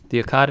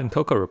The Akkad and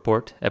Coca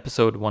Report,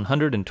 episode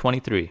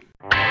 123.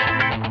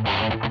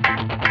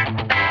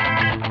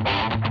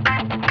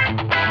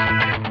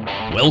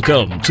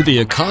 Welcome to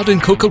the Akkad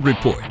and Coca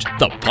Report,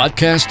 the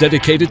podcast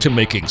dedicated to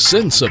making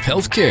sense of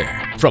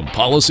healthcare, from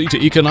policy to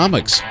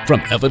economics,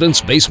 from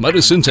evidence-based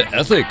medicine to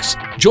ethics.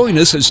 Join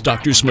us as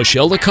Drs.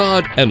 Michelle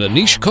Akkad and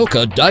Anish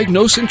Coca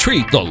diagnose and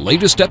treat the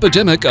latest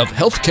epidemic of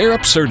healthcare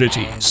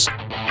absurdities.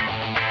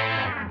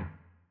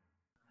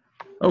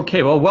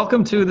 Okay, well,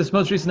 welcome to this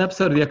most recent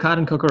episode of the Akkad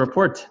and Coca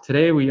Report.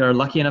 Today we are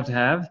lucky enough to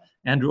have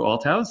Andrew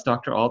Althouse.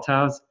 Dr.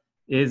 Althouse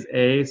is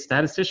a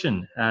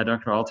statistician.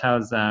 Dr.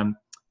 Althouse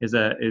is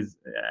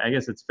I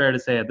guess it's fair to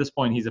say at this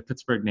point he's a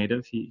Pittsburgh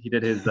native. He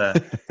did his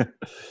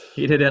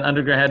he did an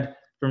undergrad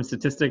from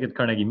statistics at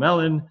Carnegie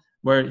Mellon,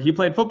 where he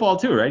played football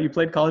too, right? You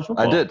played college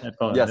football. I did. At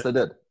college, yes, right? I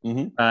did.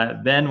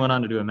 Mm-hmm. Then went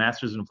on to do a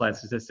master's in applied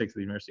statistics at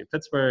the University of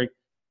Pittsburgh.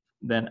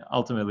 Then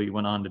ultimately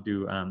went on to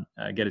do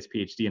get his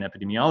PhD in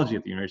epidemiology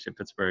at the University of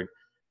Pittsburgh.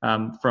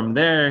 From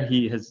there,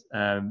 he has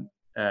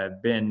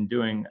been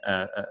doing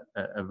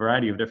a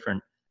variety of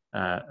different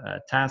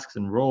tasks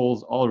and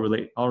roles, all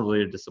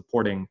related to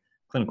supporting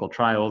clinical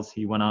trials.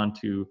 He went on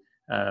to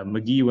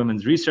McGee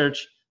Women's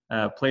Research,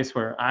 a place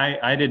where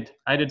I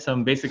did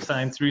some basic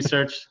science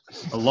research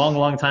a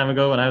long time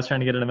ago when I was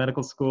trying to get into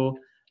medical school.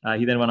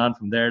 He then went on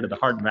from there to the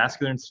Heart and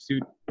Vascular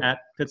Institute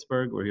at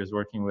Pittsburgh, where he was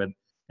working with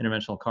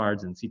interventional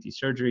cards and CT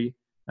surgery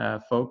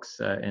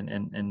folks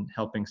and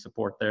helping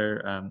support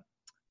their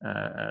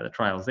the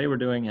trials they were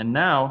doing. And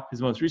now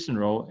his most recent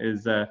role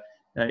is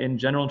in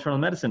general internal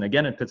medicine,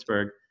 again at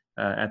Pittsburgh,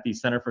 at the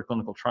Center for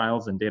Clinical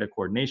Trials and Data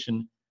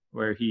Coordination,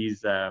 where he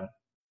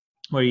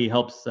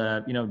helps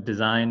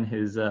design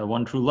his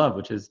one true love,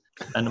 which is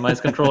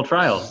randomized controlled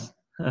trials.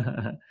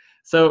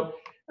 So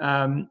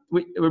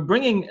we're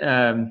bringing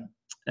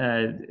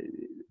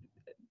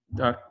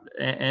Dr.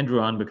 Andrew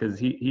on because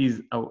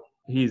he's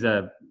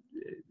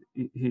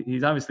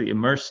obviously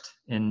immersed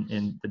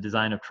in the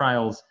design of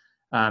trials,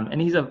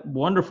 and he's a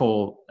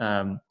wonderful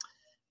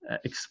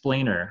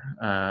explainer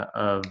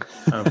of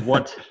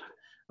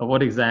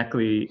what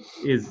exactly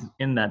is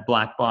in that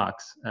black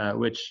box,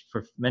 which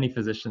for many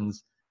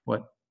physicians,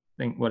 what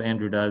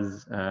Andrew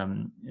does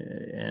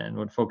and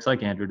what folks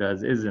like Andrew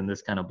does is in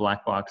this kind of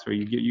black box where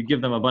you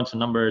give them a bunch of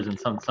numbers and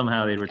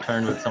somehow they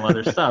return with some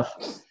other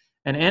stuff.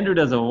 And Andrew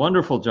does a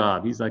wonderful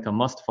job. He's like a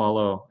must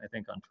follow, I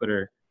think, on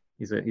Twitter.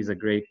 He's a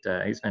great,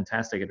 he's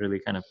fantastic at really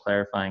kind of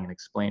clarifying and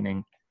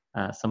explaining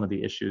some of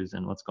the issues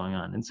and what's going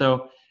on. And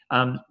so,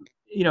 the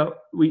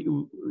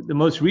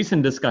most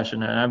recent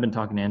discussion, and I've been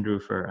talking to Andrew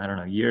for, I don't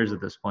know, years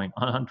at this point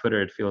on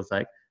Twitter, it feels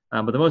like,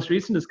 but the most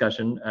recent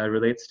discussion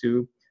relates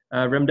to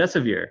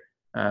Remdesivir,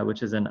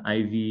 which is an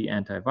IV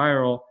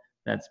antiviral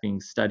that's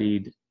being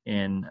studied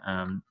in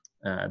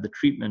the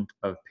treatment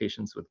of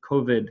patients with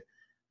COVID.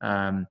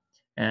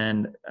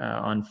 And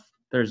on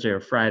Thursday or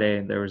Friday,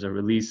 there was a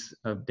release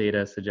of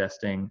data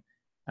suggesting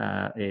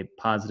a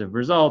positive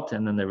result,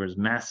 and then there was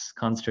mass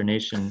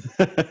consternation.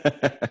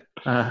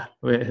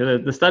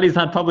 The study's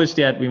not published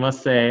yet, we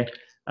must say,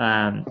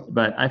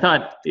 but I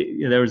thought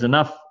there was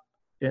enough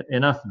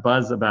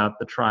buzz about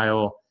the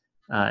trial,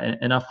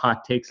 enough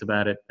hot takes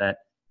about it that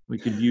we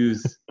could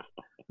use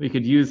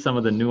some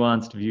of the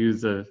nuanced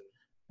views of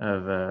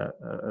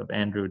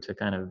Andrew to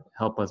kind of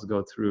help us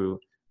go through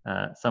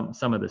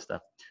some of this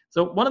stuff.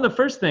 So one of the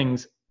first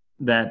things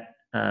that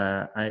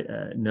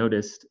I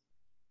noticed,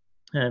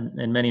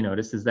 and many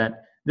noticed, is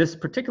that this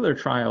particular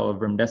trial of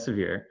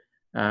Remdesivir,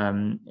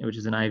 which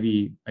is an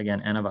IV, again,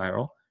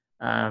 antiviral,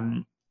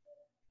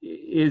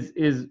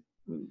 is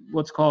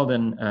what's called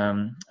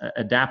an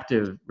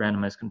adaptive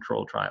randomized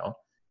control trial.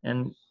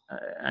 And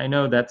I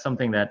know that's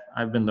something that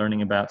I've been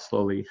learning about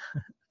slowly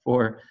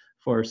for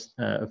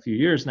a few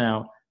years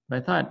now. But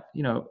I thought,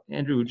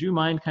 Andrew, would you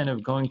mind kind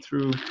of going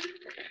through,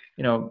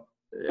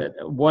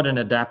 what an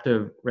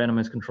adaptive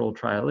randomized control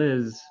trial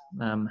is?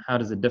 How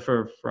does it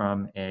differ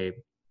from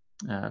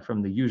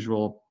the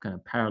usual kind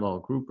of parallel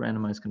group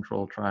randomized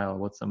control trial?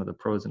 What some of the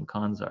pros and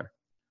cons are?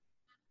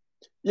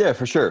 Yeah,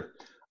 for sure.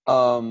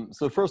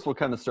 So first we'll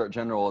kind of start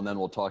general, and then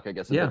we'll talk, I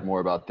guess, a bit more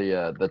about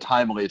the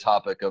timely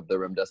topic of the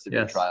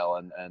Remdesivir trial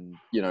and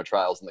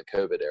trials in the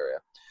COVID area.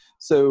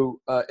 So,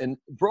 and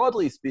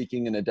broadly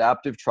speaking, an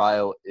adaptive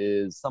trial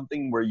is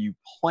something where you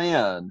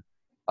plan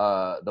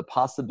the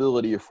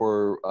possibility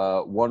for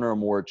one or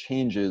more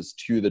changes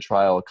to the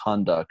trial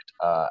conduct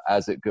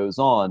as it goes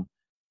on,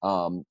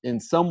 in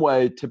some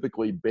way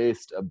typically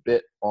based a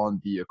bit on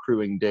the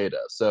accruing data.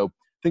 So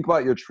think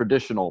about your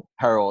traditional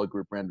parallel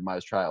group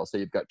randomized trial. So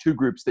you've got two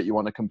groups that you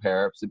want to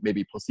compare, so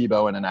maybe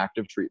placebo and an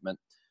active treatment.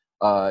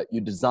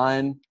 You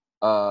design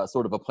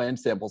sort of a planned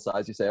sample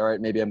size. You say, all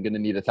right, maybe I'm going to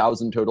need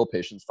 1,000 total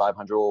patients.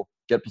 500 will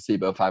get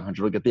placebo,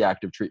 500 will get the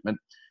active treatment.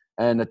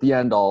 And at the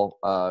end, I'll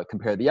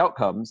compare the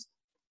outcomes,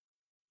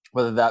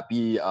 whether that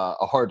be a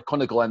hard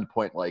clinical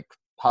endpoint like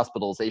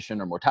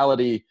hospitalization or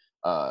mortality,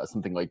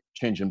 something like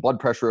change in blood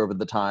pressure over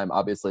the time,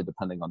 obviously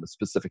depending on the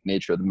specific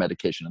nature of the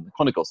medication and the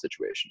clinical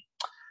situation.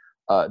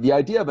 The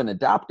idea of an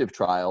adaptive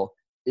trial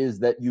is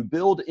that you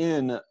build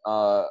in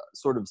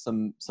sort of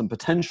some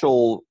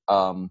potential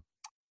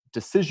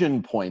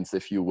decision points,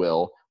 if you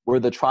will, where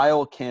the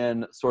trial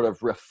can sort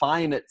of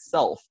refine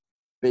itself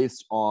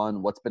based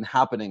on what's been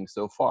happening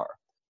so far.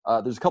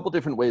 There's a couple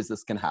different ways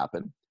this can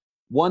happen.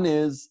 One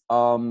is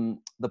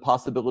the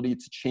possibility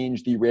to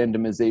change the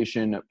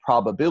randomization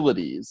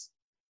probabilities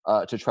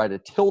to try to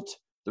tilt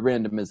the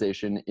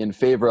randomization in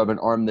favor of an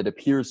arm that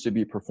appears to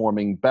be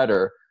performing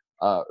better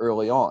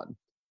early on.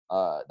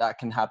 That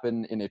can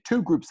happen in a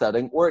 2-group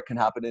setting, or it can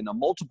happen in a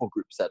multiple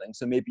group setting.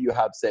 So maybe you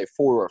have, say,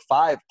 4 or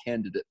 5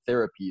 candidate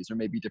therapies, or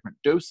maybe different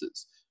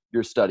doses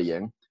you're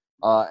studying,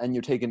 and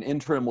you take an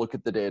interim look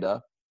at the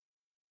data,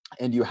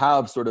 and you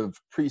have sort of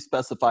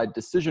pre-specified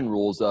decision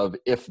rules of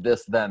if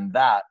this, then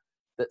that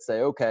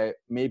say, okay,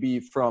 maybe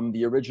from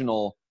the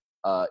original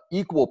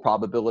equal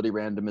probability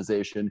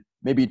randomization,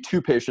 maybe 2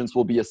 patients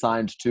will be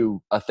assigned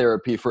to a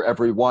therapy for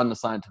every one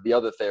assigned to the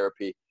other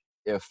therapy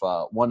if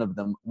one of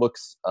them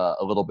looks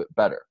a little bit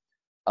better.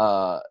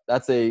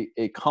 That's a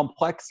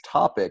complex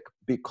topic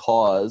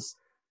because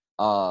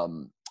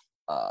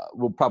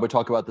we'll probably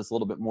talk about this a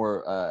little bit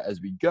more as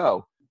we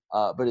go,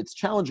 but it's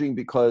challenging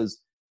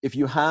because if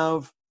you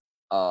have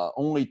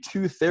only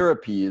 2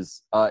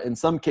 therapies, in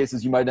some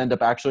cases you might end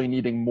up actually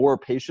needing more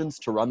patients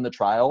to run the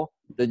trial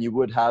than you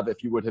would have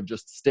if you would have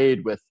just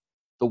stayed with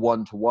the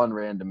 1-to-1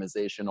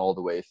 randomization all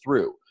the way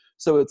through.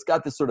 So it's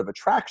got this sort of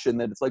attraction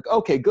that it's like,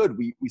 okay, good,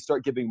 we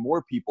start giving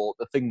more people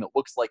the thing that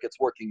looks like it's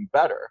working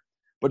better.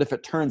 But if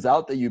it turns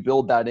out that you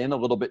build that in a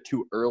little bit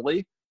too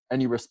early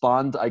and you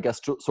respond, I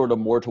guess, sort of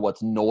more to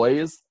what's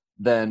noise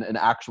than an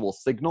actual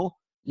signal,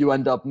 you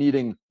end up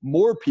needing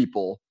more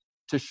people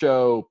to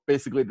show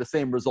basically the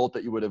same result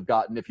that you would have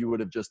gotten if you would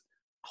have just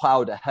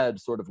plowed ahead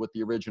sort of with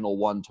the original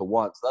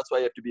 1-to-1. So that's why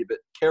you have to be a bit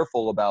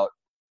careful about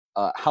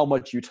how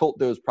much you tilt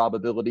those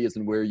probabilities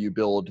and where you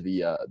build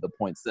the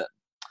points in.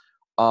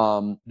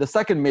 The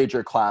second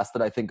major class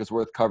that I think is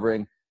worth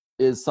covering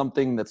is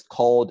something that's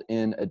called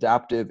in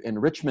adaptive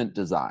enrichment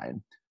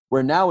design,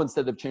 where now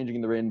instead of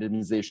changing the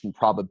randomization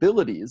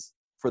probabilities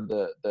for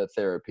the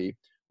therapy,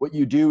 what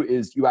you do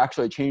is you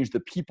actually change the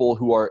people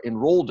who are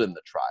enrolled in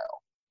the trial.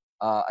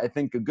 I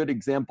think a good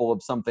example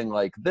of something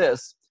like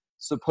this,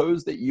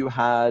 suppose that you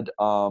had,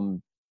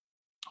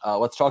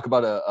 let's talk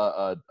about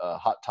a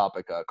hot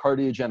topic,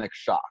 cardiogenic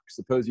shock.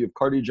 Suppose you have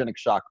cardiogenic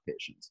shock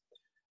patients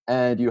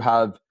and you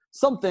have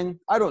something,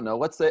 I don't know,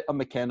 let's say a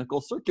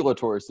mechanical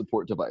circulatory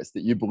support device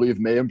that you believe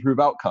may improve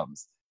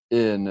outcomes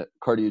in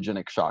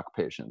cardiogenic shock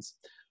patients.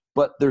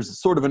 But there's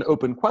sort of an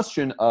open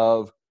question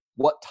of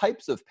what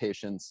types of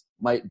patients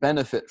might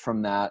benefit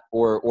from that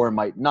or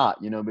might not,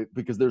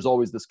 because there's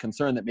always this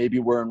concern that maybe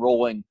we're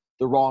enrolling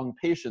the wrong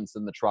patients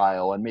in the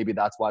trial and maybe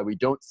that's why we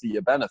don't see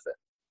a benefit.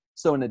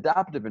 So in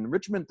adaptive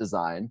enrichment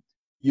design,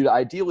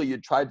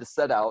 you'd try to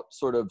set out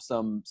sort of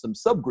some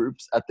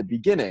subgroups at the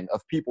beginning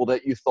of people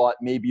that you thought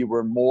maybe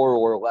were more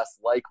or less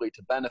likely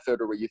to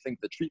benefit or where you think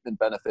the treatment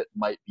benefit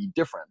might be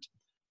different.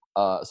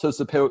 So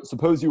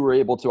suppose you were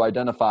able to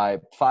identify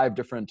 5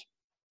 different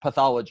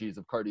pathologies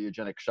of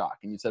cardiogenic shock.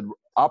 And you said,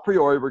 a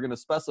priori, we're going to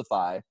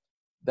specify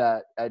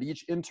that at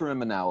each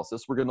interim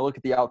analysis, we're going to look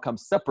at the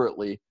outcomes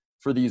separately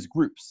for these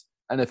groups.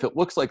 And if it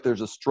looks like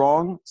there's a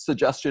strong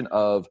suggestion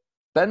of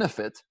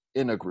benefit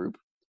in a group,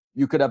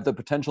 you could have the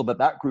potential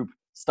that group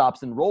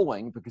stops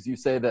enrolling because you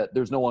say that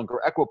there's no longer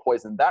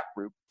equipoise in that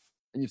group.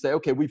 And you say,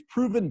 okay, we've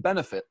proven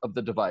benefit of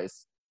the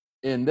device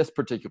in this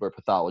particular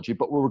pathology,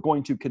 but we're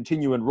going to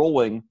continue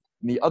enrolling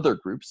in the other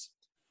groups.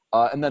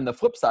 And then the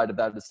flip side of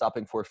that is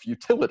stopping for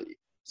futility.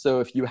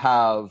 So if you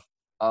have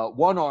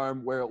one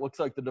arm where it looks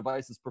like the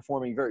device is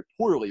performing very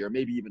poorly or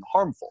maybe even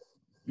harmful,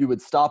 you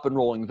would stop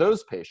enrolling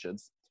those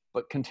patients,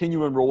 but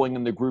continue enrolling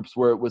in the groups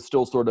where it was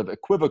still sort of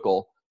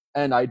equivocal.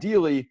 And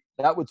ideally,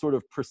 that would sort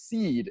of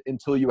proceed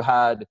until you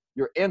had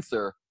your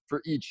answer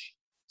for each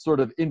sort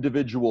of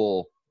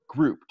individual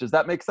group. Does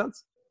that make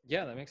sense?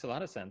 Yeah, that makes a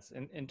lot of sense.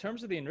 In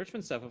terms of the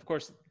enrichment stuff, of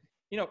course,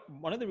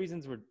 one of the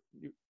reasons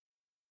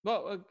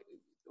one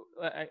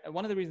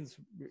of the reasons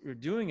we're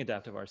doing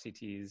adaptive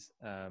RCTs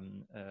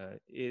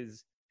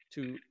is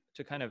to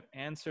kind of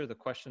answer the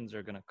questions that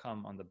are going to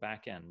come on the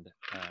back end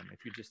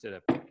if you just did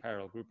a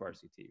parallel group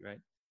RCT, right?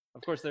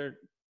 Of course,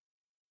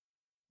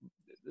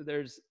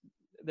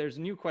 there's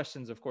new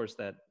questions, of course,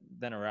 that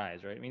then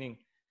arise, right? Meaning,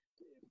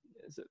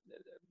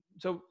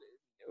 so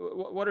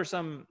what are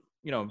some,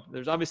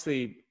 there's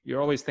obviously,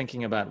 you're always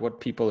thinking about what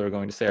people are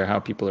going to say or how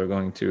people are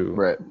going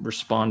to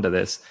respond to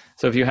this.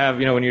 So if you have,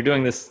 when you're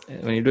doing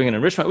an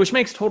enrichment, which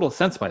makes total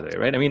sense, by the way,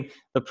 right? I mean,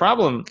 the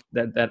problem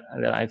that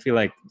I feel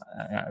like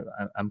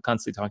I'm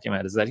constantly talking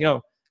about is that, we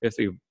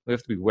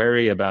have to be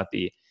wary about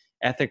the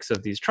ethics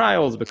of these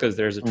trials because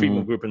there's a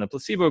treatment group and a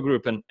placebo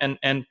group.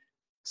 And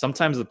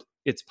sometimes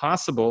it's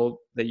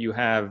possible that you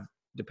have,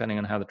 depending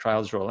on how the trial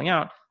is rolling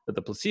out, that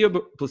the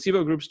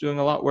placebo group's doing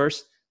a lot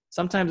worse.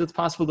 Sometimes it's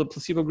possible the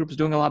placebo group is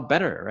doing a lot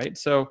better, right?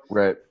 So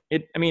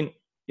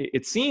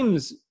it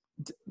seems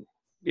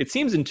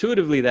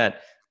intuitively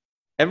that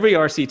every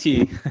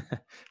RCT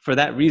for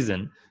that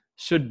reason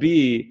should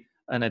be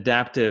an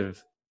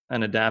adaptive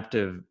an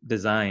adaptive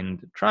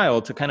designed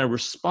trial to kind of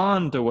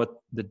respond to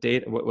what the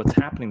data, what's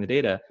happening in the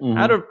data,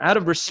 out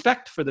of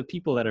respect for the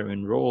people that are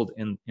enrolled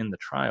in the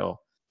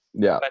trial.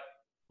 Yeah.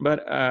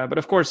 But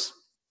of course,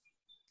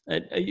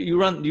 you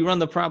run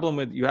the problem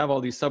with, you have all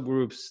these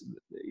subgroups,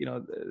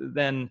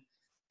 then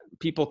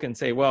people can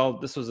say, well,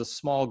 this was a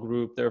small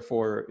group,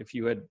 therefore if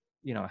you had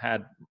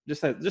had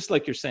just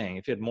like you're saying,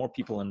 if you had more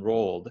people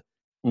enrolled,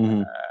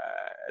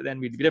 then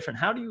we'd be different.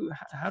 How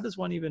does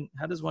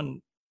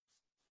one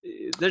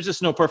there's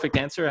just no perfect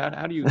answer.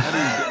 How do you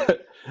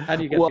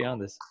get well,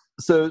 beyond this?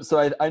 So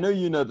I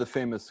know the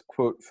famous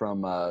quote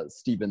from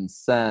Stephen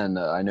Sen.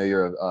 I know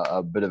you're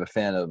a bit of a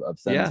fan of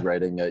Sen's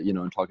writing,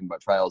 and talking about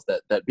trials,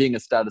 that being a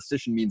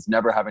statistician means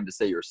never having to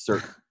say you're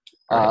certain.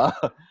 Right.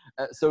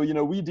 So,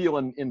 we deal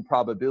in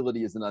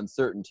probabilities and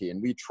uncertainty,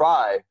 and we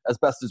try as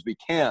best as we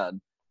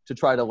can to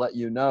try to let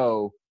you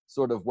know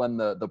sort of when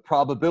the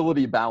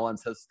probability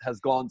balance has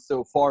gone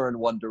so far in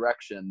one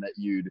direction that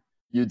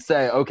you'd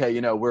say,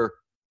 okay,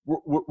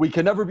 we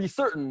can never be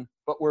certain,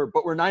 but we're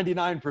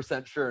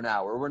 99% sure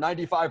now, or we're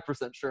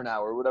 95% sure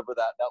now, or whatever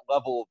that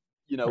level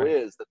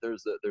is, that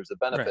there's a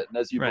benefit. Right. And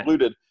as you've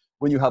alluded,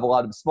 when you have a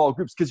lot of small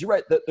groups, because you're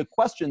right, the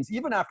questions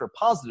even after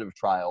positive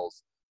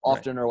trials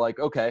often are like,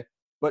 okay,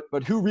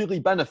 but who really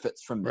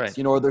benefits from this?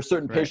 Right. Are there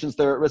certain patients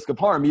that are at risk of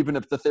harm, even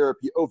if the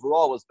therapy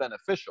overall is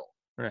beneficial?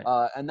 Right.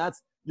 And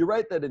you're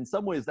right that in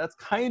some ways that's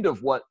kind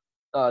of what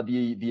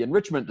the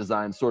enrichment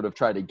design sort of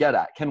try to get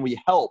at. Can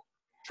we help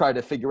try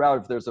to figure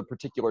out if there's a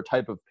particular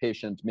type of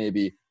patient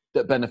maybe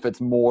that benefits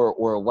more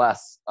or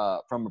less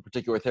from a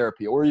particular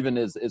therapy, or even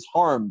is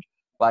harmed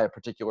by a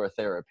particular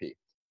therapy?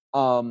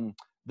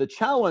 The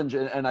challenge,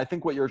 and I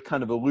think what you're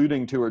kind of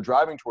alluding to or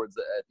driving towards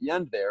at the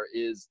end there,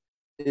 is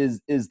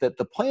that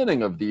the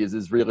planning of these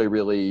is really,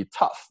 really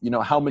tough.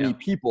 How many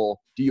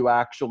people do you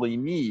actually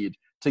need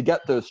to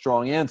get those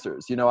strong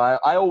answers?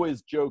 I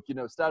always joke,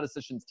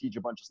 statisticians teach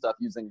a bunch of stuff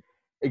using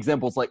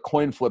examples like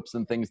coin flips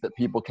and things that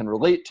people can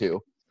relate to.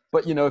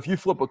 But, if you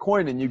flip a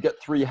coin and you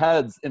get 3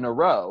 heads in a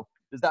row,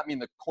 does that mean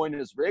the coin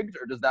is rigged,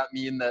 or does that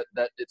mean that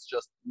it's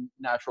just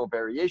natural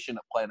variation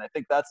at play? And I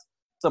think that's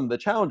some of the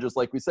challenges.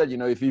 Like we said,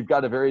 if you've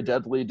got a very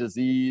deadly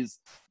disease,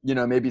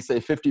 maybe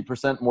say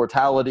 50%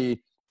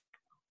 mortality,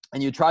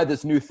 and you try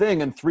this new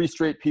thing and 3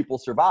 straight people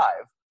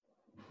survive,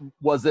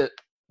 was it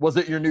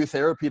your new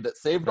therapy that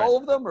saved all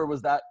of them, or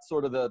was that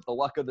sort of the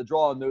luck of the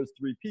draw in those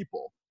 3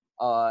 people?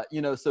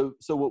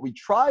 So what we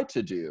try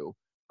to do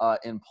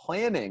in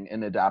planning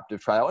an adaptive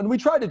trial, and we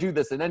try to do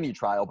this in any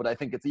trial, but I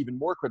think it's even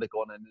more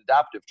critical in an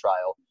adaptive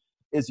trial,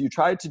 is you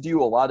try to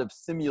do a lot of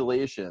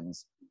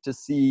simulations to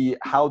see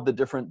how the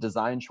different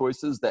design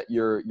choices that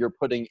you're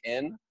putting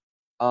in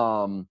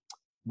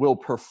will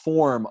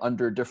perform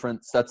under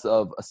different sets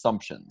of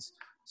assumptions.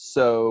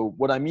 So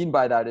what I mean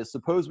by that is,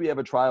 suppose we have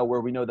a trial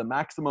where we know the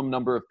maximum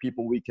number of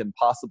people we can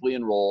possibly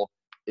enroll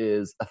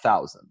is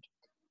 1,000.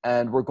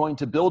 And we're going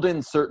to build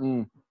in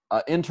certain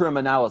interim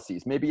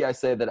analyses. Maybe I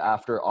say that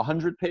after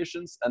 100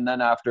 patients, and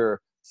then after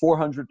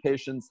 400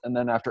 patients, and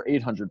then after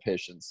 800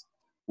 patients,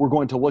 we're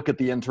going to look at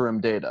the interim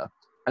data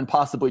and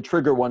possibly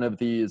trigger one of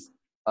these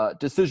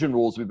decision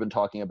rules we've been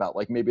talking about,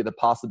 like maybe the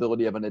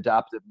possibility of an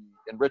adaptive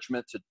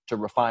enrichment to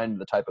refine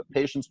the type of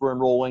patients we're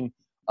enrolling,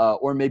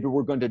 or maybe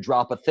we're going to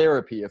drop a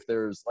therapy if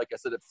there's, like I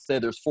said, say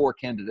there's 4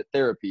 candidate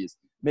therapies.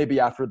 Maybe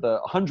after the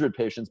 100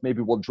 patients,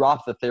 maybe we'll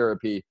drop the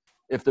therapy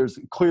if there's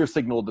a clear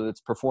signal that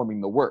it's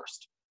performing the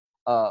worst.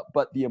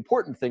 But the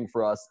important thing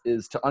for us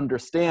is to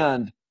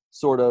understand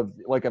sort of,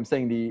 like I'm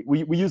saying,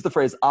 we use the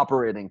phrase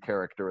operating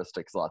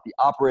characteristics a lot, the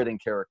operating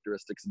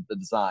characteristics of the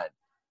design.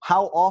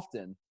 How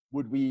often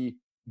would we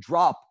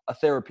drop a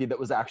therapy that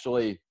was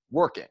actually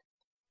working?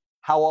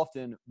 How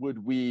often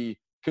would we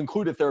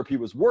conclude a therapy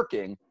was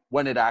working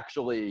when it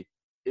actually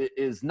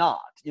is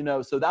not?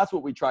 So that's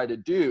what we try to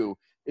do,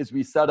 is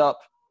we set up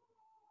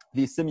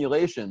these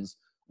simulations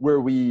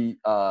where we,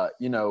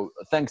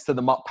 thanks to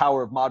the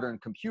power of modern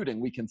computing,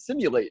 we can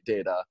simulate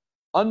data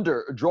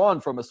drawn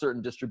from a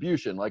certain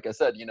distribution. Like I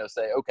said,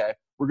 say, okay,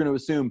 we're going to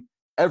assume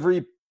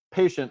every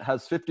patient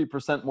has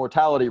 50%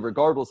 mortality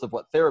regardless of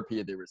what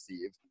therapy they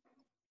received.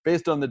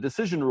 Based on the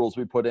decision rules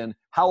we put in,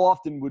 how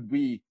often would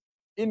we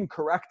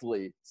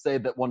incorrectly say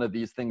that one of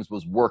these things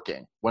was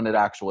working when it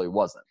actually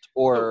wasn't?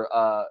 Or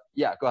go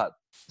ahead.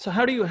 So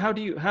how do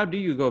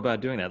you go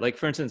about doing that? Like,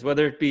 for instance,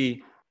 whether it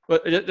be,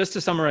 just to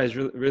summarize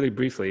really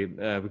briefly,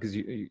 because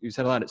you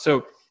said a lot.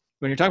 So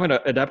when you're talking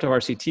about adaptive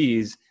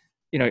RCTs,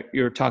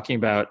 you're talking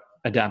about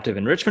adaptive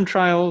enrichment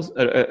trials.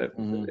 At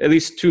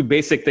least 2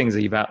 basic things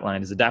that you've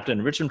outlined is adaptive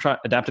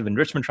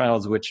enrichment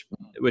trials, which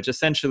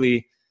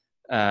essentially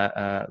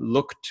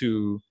look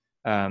to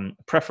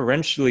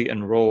preferentially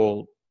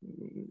enroll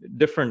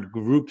different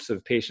groups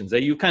of patients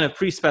that you kind of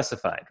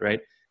pre-specified, right?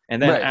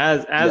 And then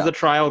as the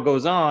trial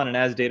goes on and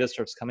as data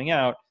starts coming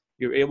out,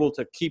 you're able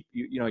to keep,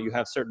 you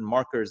have certain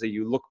markers that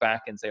you look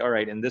back and say, all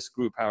right, in this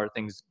group, how are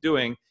things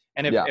doing?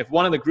 And if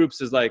one of the groups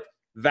is like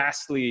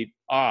vastly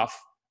off,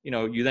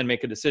 you then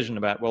make a decision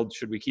about, well,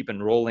 should we keep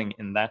enrolling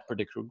in that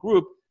particular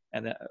group?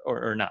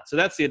 or not. So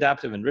that's the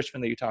adaptive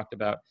enrichment that you talked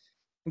about.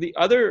 The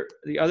other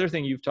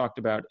thing you've talked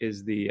about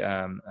is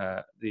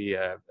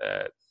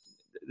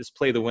this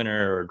play the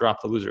winner or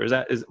drop the loser. What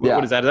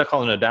is that? Is that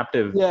called an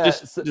adaptive? Yeah.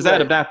 Is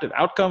that adaptive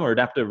outcome or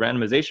adaptive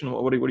randomization?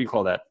 What do you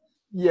call that?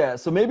 Yeah.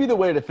 So maybe the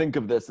way to think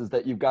of this is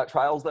that you've got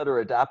trials that are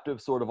adaptive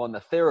sort of on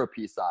the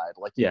therapy side,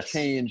 like you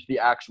change the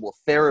actual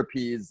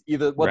therapies,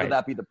 either whether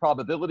that be the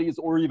probabilities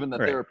or even the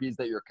therapies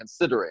that you're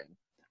considering.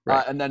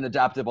 And then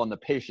adaptive on the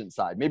patient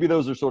side. Maybe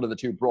those are sort of the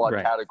two broad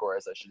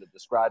categories I should have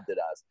described it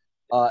as.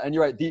 And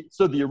you're right.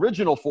 So the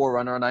original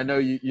forerunner, and I know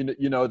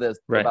you know this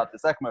about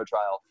this ECMO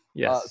trial.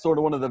 Sort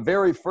of one of the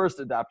very first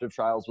adaptive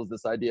trials was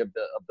this idea of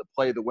the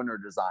play the winner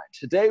design.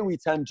 Today we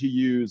tend to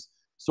use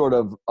sort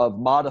of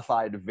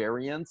modified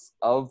variants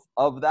of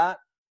that.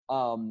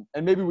 And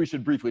maybe we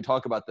should briefly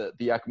talk about the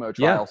ECMO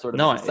trial, sort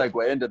of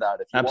segue into that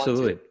if you want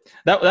to.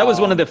 That was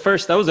one of the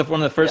first. That was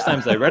one of the first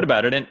times I read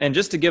about it. And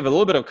just to give a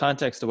little bit of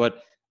context to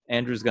what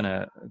Andrew's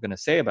gonna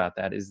say about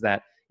that is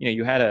that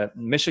you had a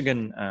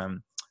Michigan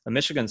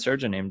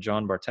surgeon named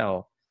John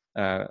Bartlett.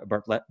 I'm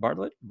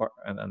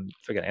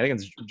forgetting. I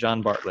think it's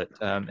John Bartlett,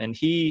 and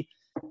he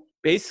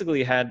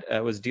basically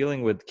was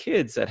dealing with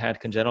kids that had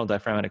congenital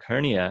diaphragmatic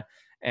hernia,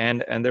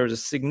 and there was a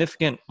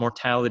significant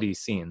mortality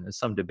seen. There's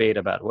some debate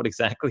about what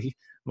exactly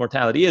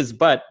mortality is,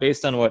 but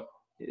based on what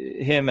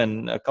him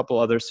and a couple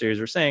other series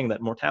were saying,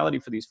 that mortality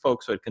for these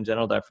folks who had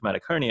congenital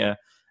diaphragmatic hernia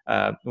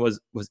was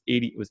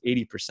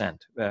 80%.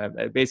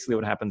 Basically,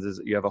 what happens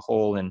is you have a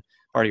hole in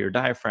part of your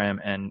diaphragm,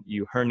 and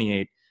you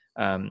herniate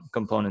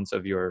components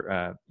of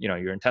your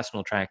your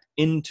intestinal tract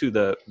into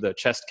the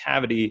chest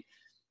cavity.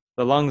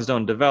 The lungs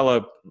don't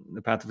develop.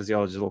 The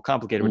pathophysiology is a little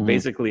complicated, but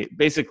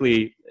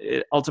basically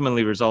it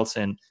ultimately results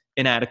in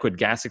inadequate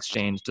gas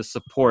exchange to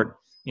support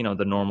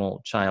the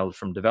normal child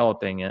from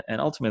developing. And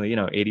ultimately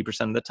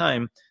 80% of the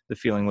time the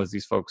feeling was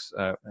these folks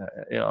a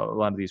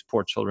lot of these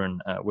poor children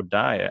would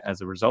die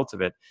as a result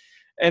of it.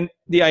 And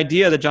the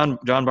idea that John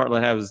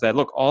Bartlett had was that,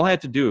 look, all I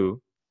had to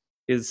do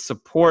is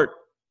support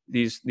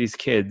these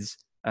kids,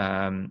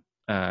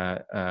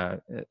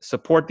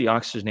 support the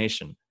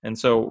oxygenation. And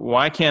so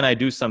why can't I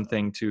do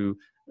something to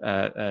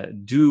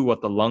do what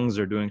the lungs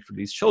are doing for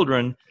these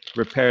children,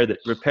 repair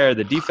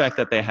the defect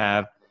that they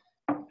have.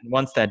 And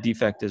once that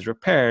defect is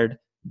repaired,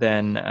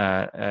 then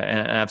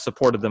and I've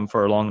supported them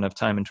for a long enough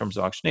time in terms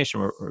of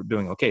oxygenation, we're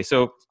doing okay.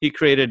 So he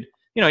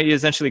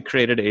essentially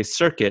created a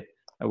circuit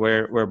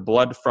where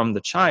blood from the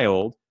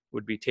child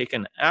would be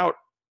taken out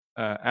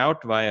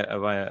via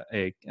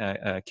a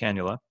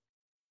cannula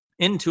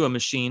into a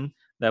machine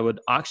that would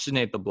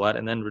oxygenate the blood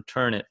and then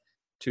return it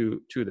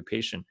to the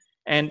patient.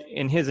 And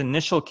in his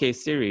initial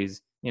case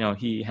series,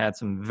 he had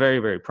some very,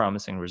 very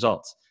promising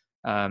results.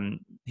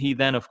 He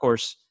then, of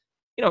course,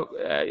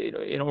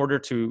 in order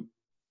to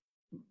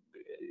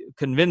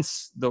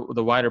convince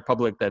the wider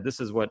public that this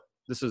was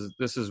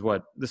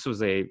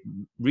a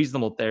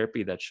reasonable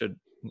therapy that should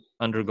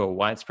undergo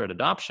widespread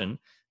adoption,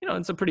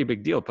 it's a pretty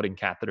big deal putting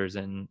catheters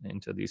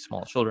into these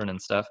small children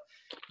and stuff.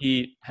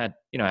 He had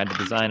to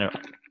design a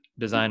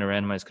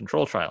randomized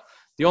control trial.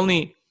 The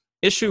only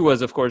issue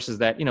was, of course, is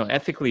that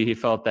ethically he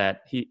felt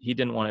that he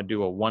didn't want to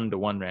do a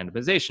 1-to-1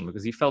 randomization,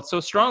 because he felt so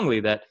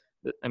strongly that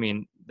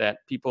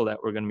people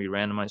that were going to be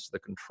randomized to the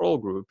control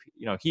group,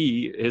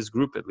 his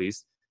group at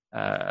least,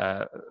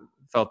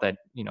 felt that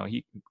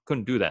he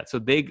couldn't do that. So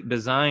they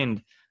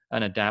designed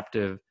an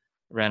adaptive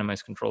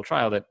randomized control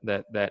trial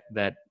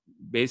that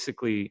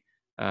basically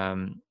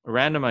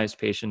randomized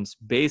patients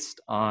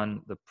based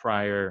on the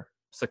prior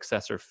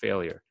success or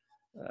failure.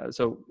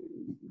 So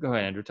go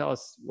ahead, Andrew, tell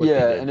us what you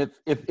did. And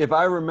if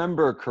I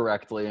remember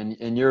correctly,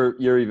 and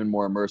you're even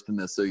more immersed in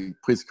this, so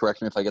please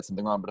correct me if I get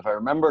something wrong, but if I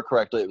remember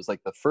correctly, it was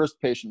like the first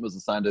patient was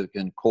assigned to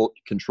the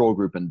control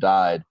group and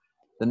died.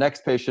 The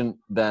next patient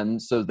then,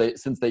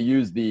 since they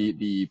used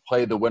the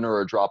play the winner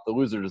or drop the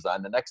loser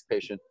design, the next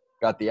patient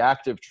got the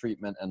active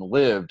treatment and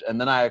lived. And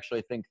then I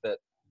actually think it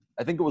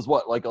was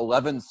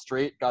 11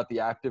 straight got the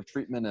active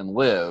treatment and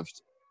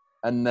lived.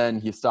 And then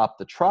he stopped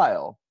the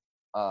trial,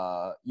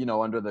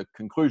 under the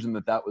conclusion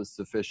that was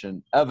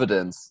sufficient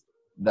evidence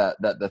that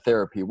the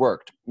therapy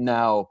worked.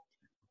 Now,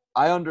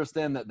 I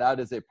understand that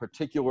is a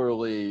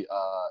particularly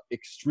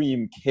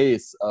extreme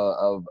case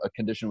of a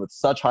condition with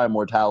such high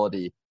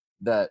mortality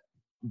that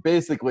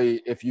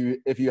basically if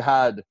you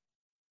had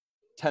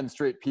 10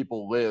 straight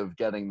people live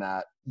getting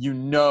that,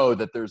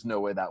 that there's no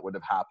way that would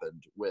have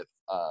happened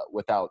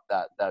without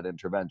that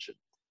intervention.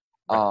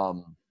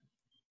 Right.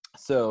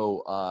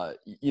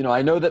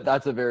 I know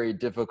that's a very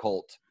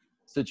difficult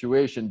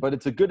situation, but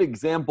it's a good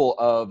example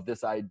of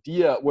this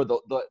idea where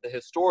the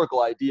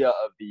historical idea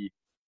of the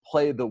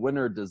play the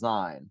winner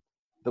design,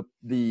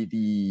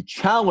 the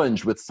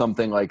challenge with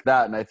something like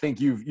that. And I think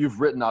you've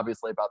written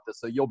obviously about this,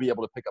 so you'll be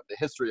able to pick up the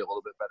history a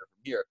little bit better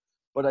from here.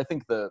 But I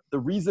think the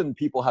reason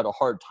people had a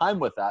hard time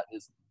with that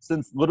is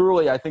since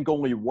literally I think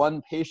only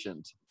one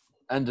patient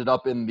ended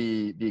up in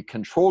the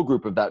control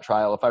group of that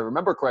trial. If I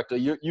remember correctly,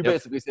 you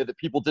basically said that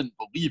people didn't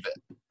believe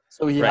it.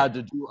 So he had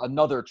to do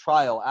another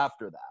trial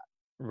after that.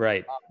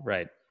 Right.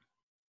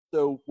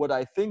 So what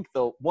I think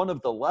one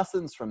of the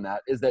lessons from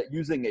that is that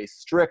using a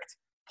strict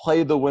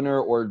play the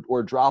winner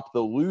or drop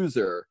the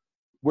loser,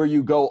 where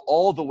you go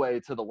all the way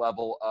to the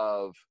level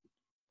of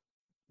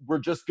we're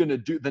just going to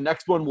do the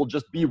next one will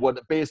just be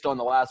what based on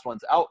the last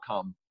one's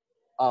outcome,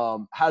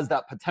 has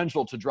that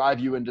potential to drive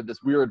you into this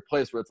weird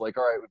place where it's like,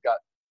 all right, we've got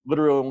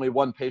literally only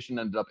one patient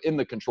ended up in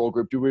the control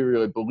group. Do we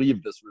really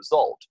believe this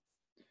result?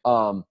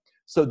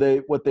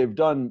 So what they've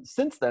done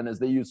since then is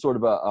they use sort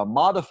of a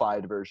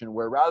modified version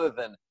where rather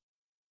than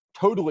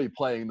totally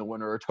playing the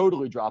winner or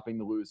totally dropping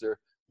the loser,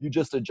 you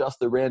just adjust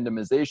the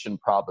randomization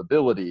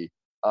probability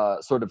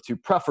sort of to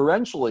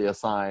preferentially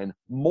assign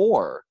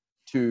more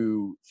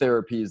to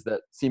therapies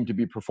that seem to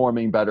be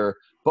performing better,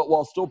 but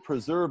while still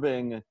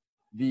preserving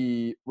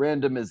the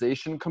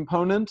randomization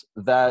component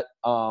that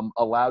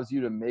allows you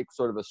to make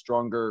sort of a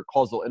stronger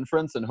causal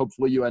inference, and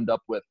hopefully you end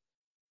up with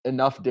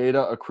enough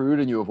data accrued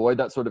and you avoid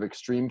that sort of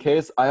extreme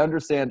case. I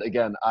understand,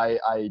 again, I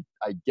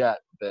get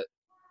that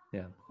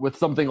with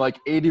something like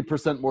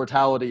 80%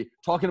 mortality,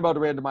 talking about a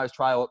randomized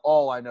trial at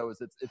all, I know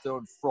is its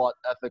own fraught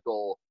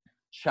ethical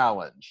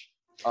challenge.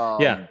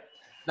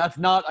 That's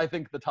not, I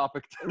think, the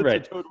topic to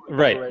totally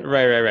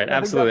right.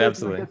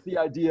 Absolutely. Gets the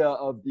idea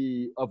of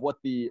what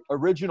the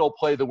original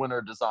play the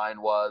winner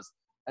design was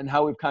and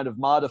how we've kind of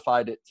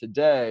modified it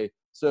today.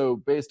 So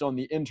based on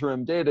the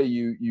interim data,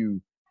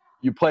 you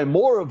play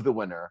more of the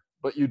winner,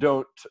 but you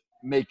don't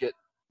make it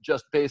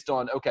just based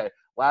on, okay,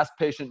 last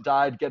patient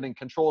died getting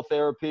control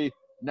therapy,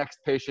 next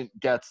patient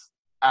gets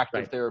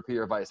active therapy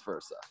or vice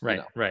versa.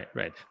 Right.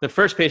 The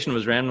first patient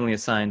was randomly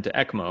assigned to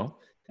ECMO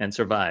and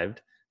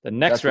survived. The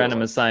next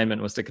random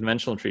assignment was to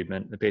conventional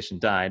treatment. The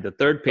patient died. The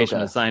third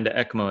patient assigned to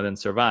ECMO then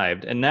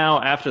survived. And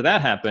now after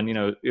that happened,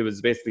 it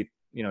was basically,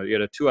 you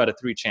had a 2 out of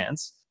 3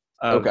 chance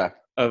of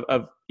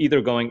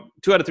either going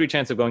 2 out of 3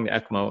 chance of going to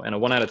ECMO and a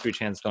 1 out of 3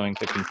 chance going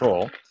to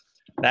control.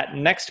 That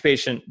next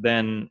patient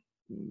then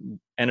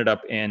ended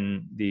up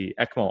in the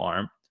ECMO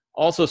arm,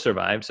 also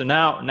survived. So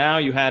now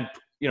you had,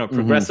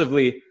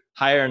 progressively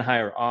higher and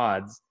higher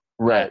odds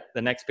that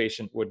the next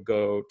patient would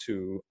go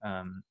to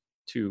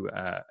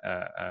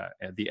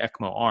the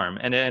ECMO arm,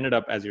 and it ended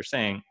up, as you're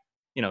saying,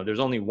 there's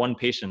only one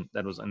patient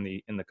that was in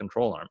the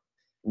control arm.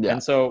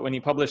 And so when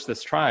you published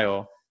this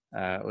trial,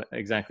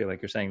 exactly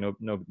like you're saying,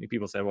 no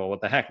people said, well, what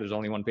the heck? There's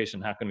only one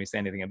patient. How can we say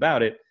anything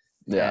about it?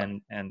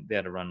 And they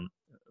had to run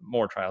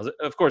more trials.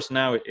 Of course,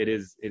 now it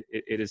is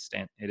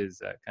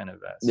kind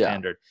of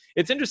standard.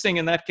 It's interesting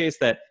in that case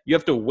that you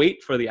have to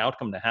wait for the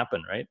outcome to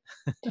happen, right?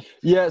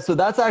 So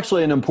that's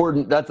actually an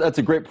important. That's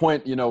a great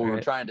point.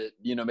 We're trying to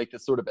make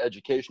this sort of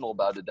educational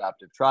about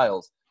adaptive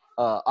trials.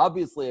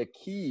 Obviously, a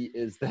key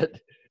is that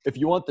if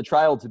you want the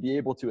trial to be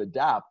able to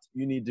adapt,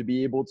 you need to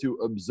be able to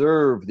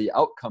observe the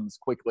outcomes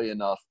quickly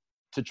enough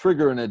to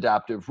trigger an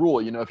adaptive rule.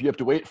 If you have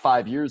to wait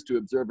 5 years to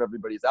observe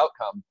everybody's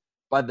outcome,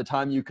 by the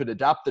time you could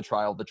adapt the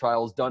trial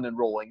is done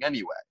enrolling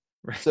anyway.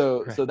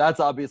 So that's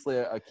obviously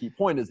a key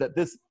point, is that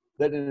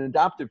an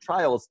adaptive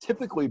trial is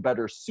typically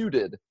better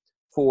suited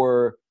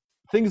for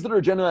things that are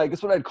generally, I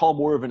guess, what I'd call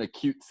more of an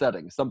acute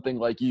setting. Something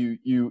like you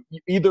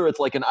either it's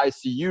like an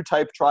ICU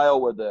type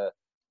trial where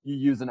you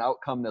use an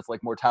outcome that's like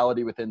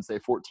mortality within, say,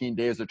 14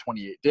 days or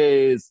 28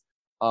 days,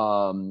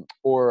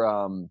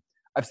 or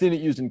I've seen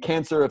it used in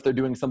cancer if they're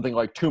doing something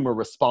like tumor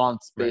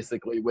response,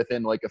 basically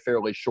within like a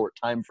fairly short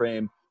time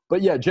frame.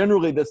 But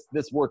generally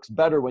this works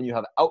better when you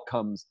have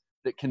outcomes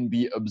that can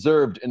be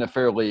observed in a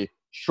fairly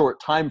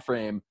short time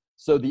frame,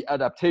 so the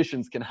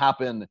adaptations can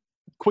happen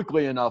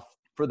quickly enough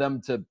for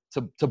them to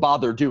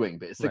bother doing,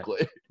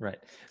 basically. Right.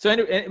 So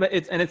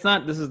it's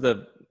not. This is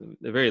the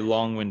very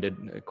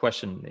long-winded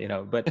question,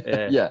 But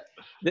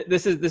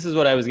this is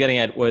what I was getting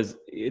at. Was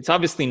it's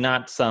obviously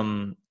not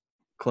some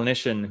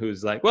clinician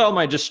who's like, well,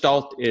 my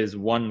gestalt is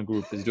one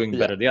group is doing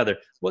better than the other.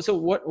 Well, so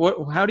what?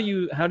 How do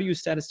you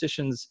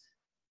statisticians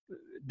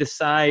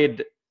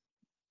decide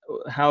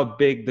how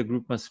big the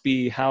group must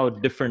be, how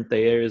different the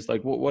areas,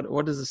 like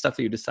what is the stuff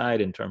that you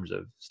decide in terms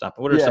of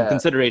stopping? What are some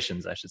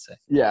considerations, I should say?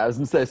 I was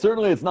gonna say,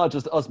 certainly it's not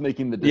just us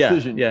making the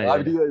decision.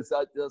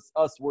 It's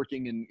us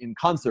working in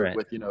concert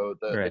with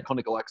the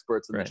clinical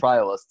experts and the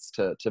trialists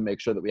to make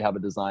sure that we have a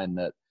design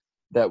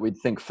that we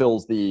think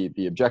fills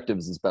the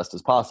objectives as best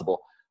as possible.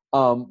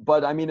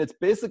 But I mean, it's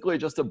basically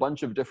just a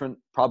bunch of different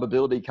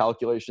probability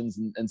calculations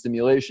and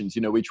simulations.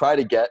 We try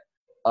to get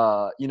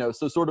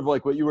so sort of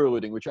like what you were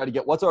alluding, we try to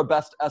get what's our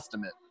best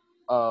estimate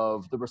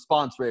of the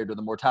response rate or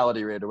the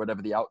mortality rate or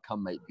whatever the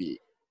outcome might be,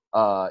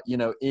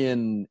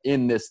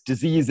 in this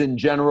disease in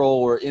general,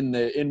 or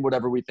in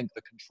whatever we think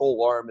the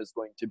control arm is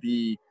going to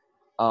be.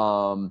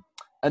 And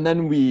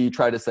then we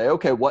try to say,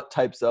 okay, what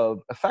types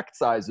of effect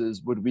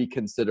sizes would we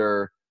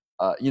consider,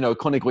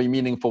 clinically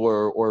meaningful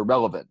or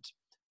relevant?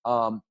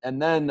 And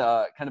then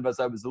kind of as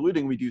I was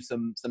alluding, we do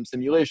some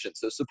simulations.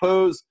 So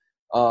suppose,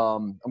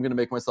 I'm going to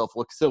make myself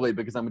look silly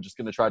because I'm just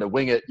going to try to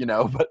wing it,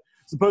 but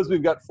suppose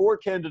we've got 4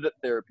 candidate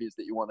therapies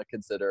that you want to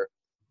consider.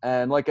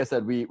 And like I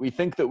said, we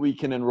think that we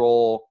can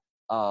enroll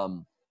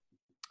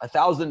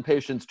 1,000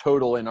 patients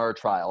total in our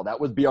trial. That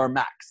would be our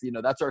max.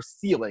 That's our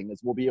ceiling,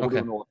 is we'll be able to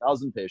enroll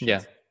 1,000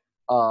 patients.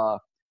 Yeah.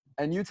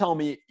 And you tell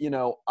me,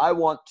 I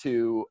want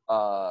to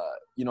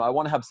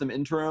have some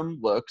interim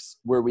looks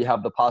where we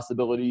have the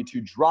possibility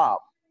to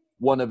drop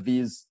one of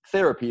these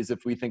therapies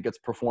if we think it's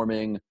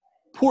performing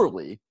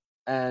poorly.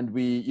 And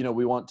we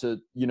want to,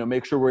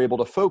 make sure we're able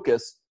to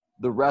focus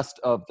the rest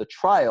of the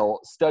trial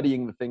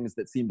studying the things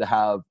that seem to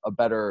have a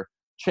better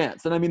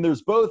chance. And I mean,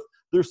 there's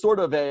sort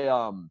of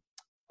a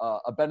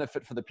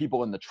benefit for the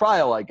people in the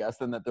trial, I guess,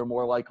 and that they're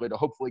more likely to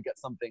hopefully get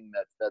something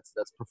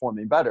that's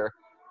performing better.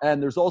 And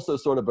there's also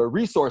sort of a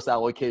resource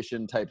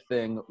allocation type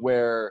thing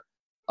where,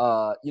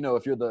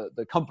 if you're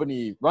the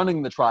company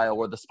running the trial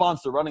or the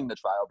sponsor running the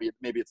trial,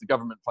 maybe it's a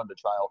government funded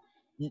trial,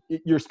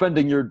 you're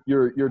spending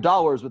your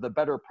dollars with a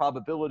better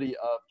probability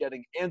of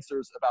getting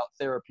answers about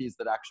therapies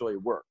that actually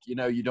work.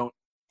 You don't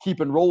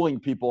keep enrolling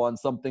people on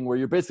something where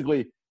you're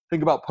basically,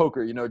 think about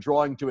poker,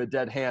 drawing to a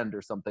dead hand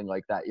or something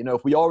like that.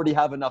 If we already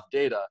have enough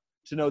data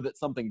to know that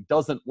something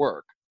doesn't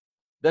work,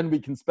 then we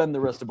can spend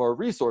the rest of our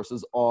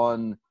resources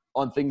on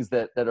things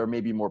that are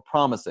maybe more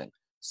promising.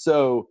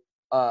 So,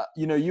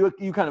 you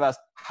kind of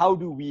asked, how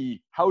do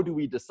we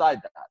decide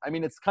that? I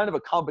mean, it's kind of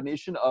a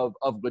combination of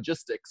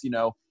logistics.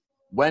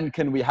 When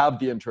can we have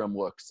the interim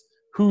looks?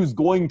 Who's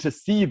going to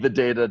see the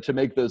data to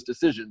make those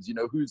decisions?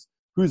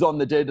 Who's on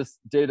the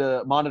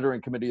data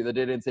monitoring committee, the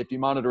data and safety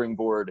monitoring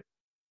board?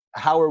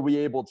 How are we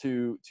able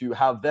to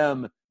have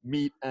them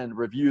meet and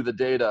review the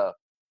data?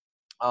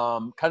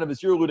 Kind of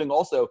as you're alluding,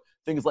 also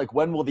things like,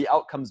 when will the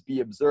outcomes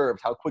be observed?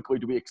 How quickly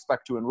do we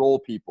expect to enroll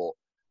people?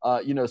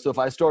 So if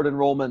I start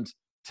enrollment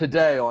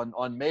today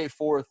on May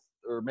 4th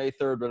or May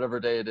 3rd, whatever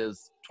day it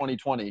is,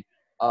 2020,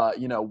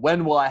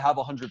 when will I have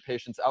 100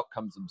 patients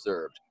outcomes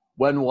observed?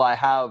 When will I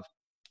have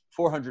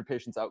 400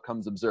 patients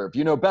outcomes observed?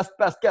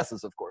 Best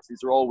guesses, of course.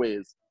 These are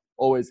always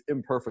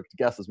imperfect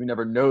guesses. We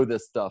never know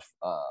this stuff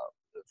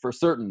for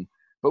certain,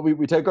 but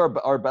we take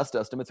our best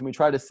estimates and we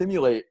try to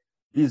simulate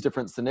these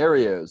different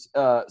scenarios.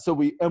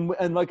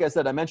 And like I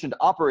said, I mentioned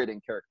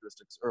operating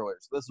characteristics earlier.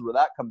 So this is where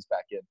that comes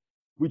back in.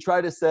 We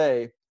try to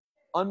say,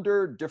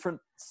 under different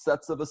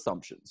sets of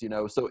assumptions,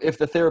 so if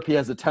the therapy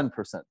has a 10%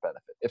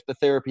 benefit, if the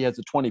therapy has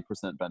a 20%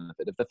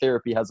 benefit, if the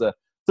therapy has a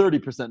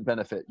 30%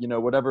 benefit,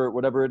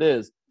 whatever it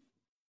is,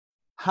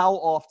 how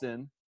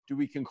often do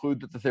we conclude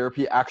that the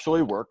therapy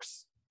actually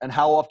works? And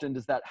how often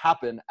does that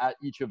happen at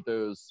each of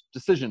those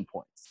decision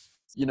points?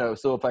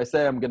 So if I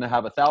say I'm going to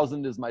have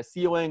 1,000 as my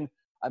ceiling,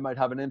 I might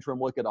have an interim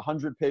look at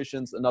 100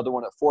 patients, another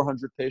one at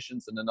 400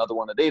 patients, and another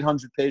one at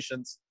 800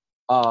 patients.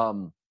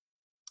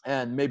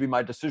 And maybe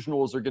my decision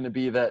rules are going to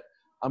be that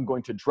I'm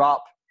going to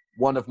drop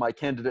one of my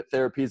candidate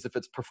therapies if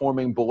it's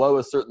performing below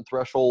a certain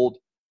threshold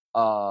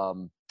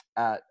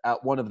at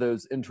one of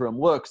those interim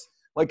looks.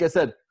 Like I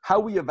said, how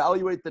we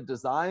evaluate the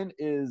design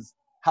is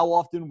how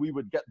often we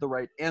would get the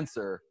right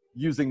answer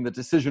using the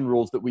decision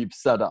rules that we've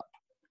set up.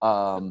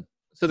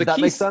 So does that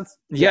make sense?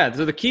 Yeah.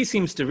 So the key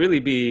seems to really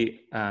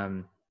be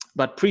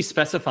about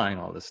pre-specifying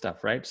all this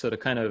stuff, right? So to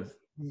kind of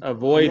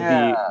avoid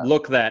the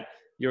look that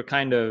you're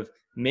kind of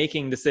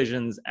making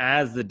decisions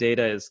as the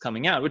data is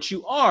coming out, which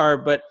you are,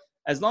 but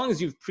as long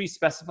as you've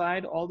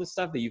pre-specified all this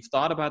stuff, that you've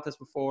thought about this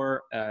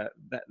before,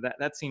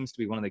 that seems to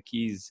be one of the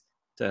keys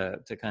to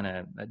kind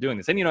of doing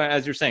this. And,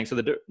 as you're saying,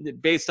 so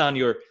based on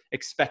your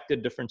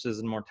expected differences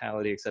in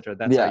mortality, et cetera,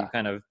 that's how you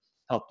kind of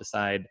help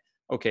decide,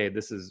 okay,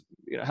 this is,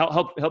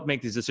 help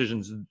make these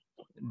decisions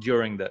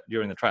during the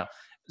trial.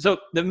 So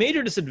the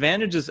major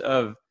disadvantages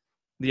of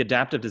the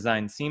adaptive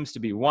design seems to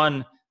be,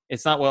 one,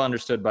 it's not well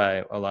understood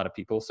by a lot of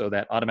people, so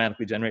that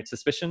automatically generates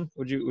suspicion.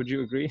 Would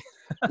you agree?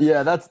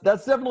 Yeah, that's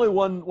definitely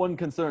one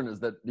concern,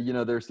 is that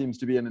there seems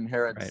to be an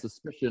inherent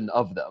suspicion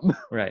of them.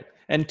 Right.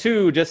 And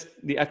two, just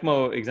the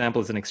ECMO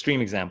example is an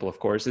extreme example, of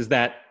course, is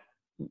that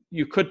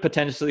you could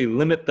potentially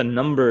limit the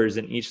numbers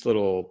in the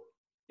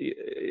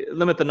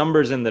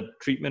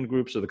treatment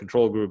groups or the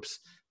control groups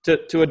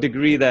to a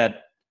degree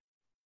that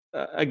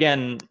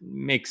again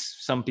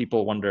makes some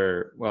people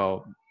wonder,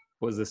 well,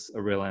 was this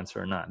a real answer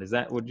or not?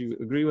 Would you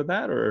agree with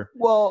that? Or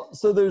well,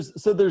 so there's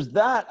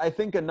that. I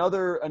think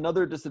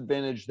another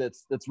disadvantage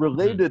that's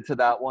related to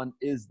that one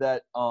is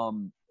that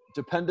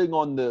depending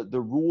on the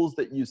rules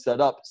that you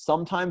set up,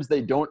 sometimes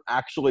they don't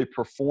actually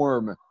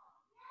perform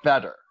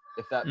better,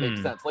 if that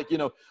makes sense. Like,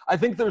 I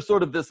think there's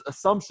sort of this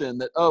assumption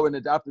that, an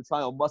adaptive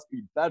trial must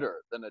be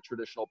better than a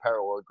traditional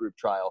parallel group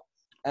trial.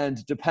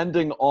 And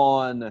depending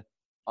on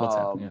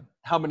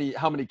how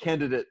many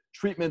candidate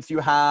treatments you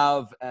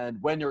have and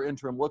when your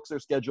interim looks are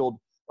scheduled,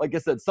 like I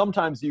said,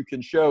 sometimes you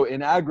can show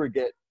in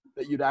aggregate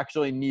that you'd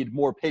actually need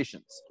more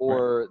patients,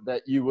 or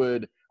that you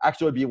would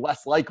actually be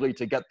less likely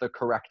to get the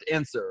correct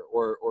answer,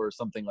 or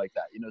something like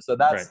that. So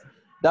that's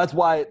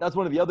why, that's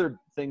one of the other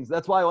things.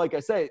 That's why, like I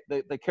say,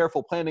 the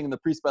careful planning and the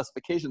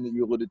pre-specification that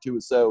you alluded to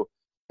is so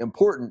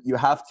important. You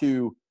have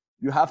to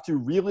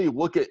really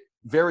look at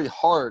very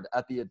hard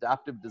at the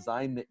adaptive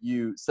design that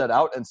you set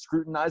out and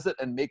scrutinize it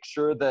and make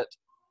sure that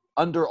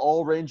under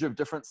all range of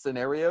different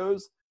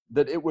scenarios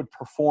that it would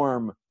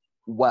perform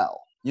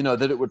well.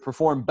 that it would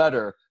perform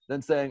better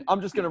than saying,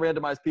 I'm just going to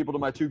randomize people to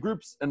my 2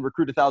 groups and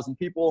recruit 1,000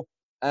 people.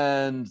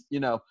 And,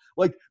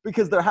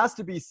 because there has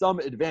to be some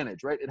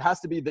advantage, right? It has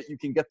to be that you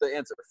can get the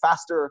answer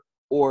faster,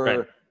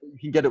 or you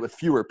can get it with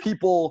fewer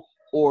people,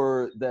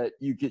 or that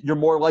you're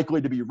more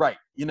likely to be right.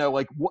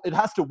 It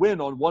has to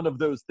win on one of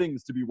those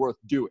things to be worth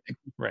doing.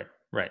 Right.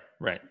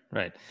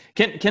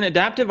 Can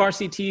adaptive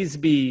RCTs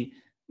be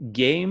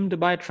gamed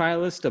by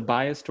trialists to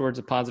bias towards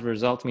a positive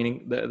result?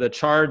 Meaning the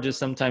charge is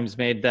sometimes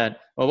made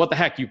that, well, what the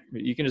heck,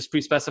 you can just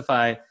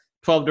pre-specify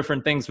 12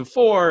 different things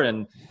before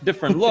and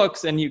different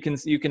looks, and you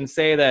can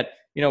say that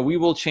we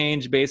will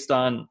change based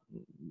on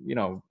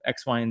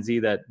X, Y, and Z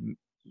that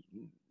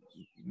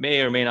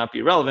may or may not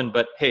be relevant,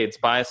 but hey, it's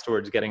biased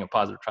towards getting a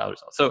positive trial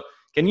result. So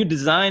can you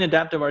design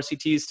adaptive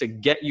RCTs to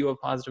get you a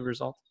positive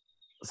result?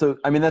 So,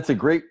 that's a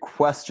great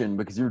question,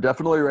 because you're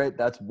definitely right.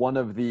 That's one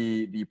of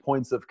the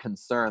points of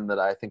concern that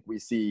I think we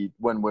see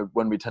when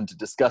we tend to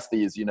discuss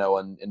these,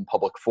 in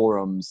public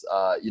forums.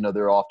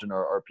 There often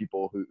are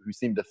people who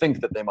seem to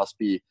think that they must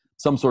be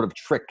some sort of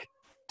trick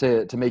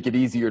to make it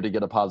easier to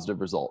get a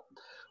positive result.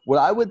 What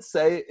I would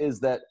say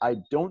is that I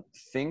don't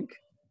think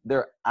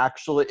they're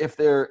actually,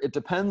 it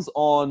depends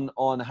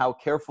on how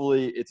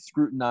carefully it's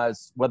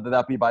scrutinized, whether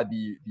that be by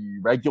the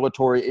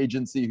regulatory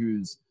agency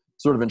who's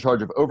sort of in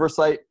charge of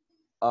oversight,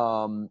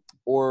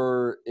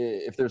 or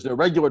if there's no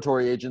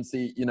regulatory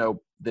agency,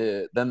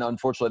 then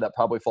unfortunately that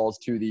probably falls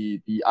to the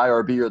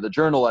IRB or the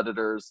journal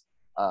editors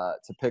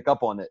to pick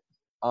up on it.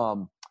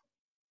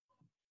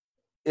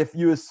 If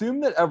you assume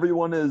that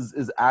everyone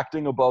is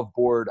acting above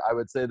board, I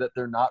would say that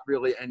they're not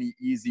really any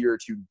easier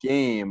to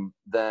game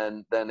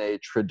than a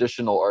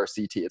traditional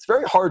RCT. It's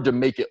very hard to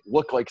make it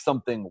look like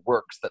something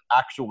works that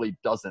actually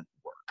doesn't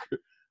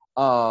work.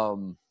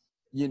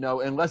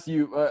 Unless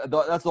you,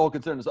 that's the whole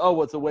concern is,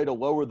 it's a way to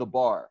lower the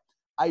bar.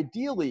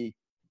 Ideally,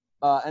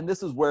 and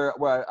this is where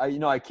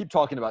I keep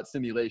talking about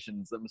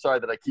simulations. I'm sorry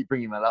that I keep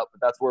bringing that up,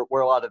 but that's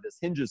where a lot of this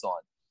hinges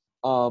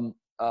on.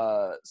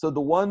 So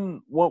the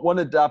one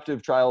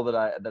adaptive trial that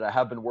I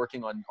have been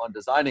working on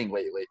designing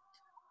lately,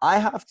 I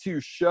have to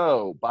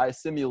show by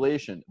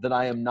simulation that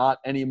I am not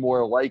any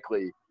more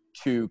likely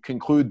to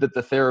conclude that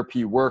the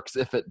therapy works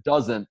if it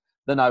doesn't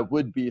than I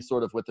would be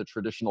sort of with a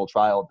traditional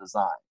trial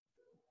design.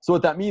 So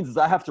what that means is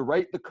I have to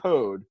write the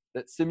code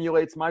that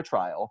simulates my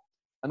trial,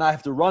 and I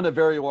have to run a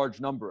very large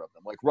number of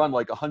them, run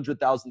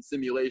 100,000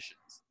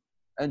 simulations,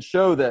 and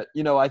show that,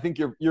 I think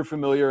you're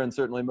familiar, and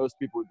certainly most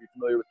people would be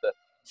familiar with the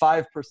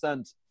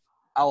 5%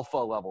 alpha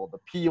level, the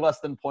P less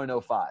than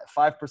 0.05,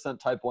 5%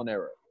 type 1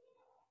 error,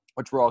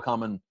 which we're all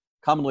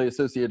commonly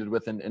associated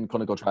with in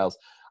clinical trials.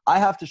 I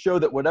have to show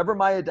that whatever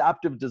my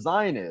adaptive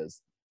design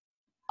is,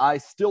 I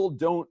still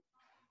don't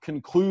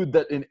conclude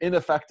that an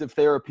ineffective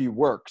therapy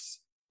works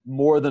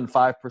more than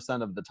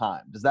 5% of the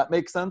time. Does that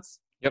make sense?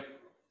 Yep.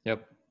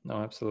 No,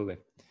 absolutely.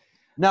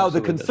 Now, the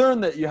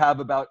concern that you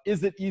have about,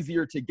 is it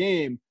easier to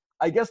game?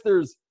 I guess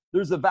there's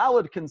a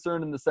valid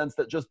concern in the sense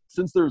that just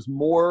since there's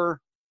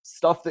more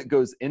stuff that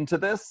goes into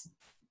this,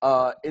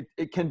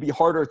 it can be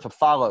harder to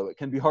follow. It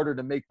can be harder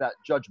to make that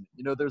judgment.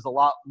 There's a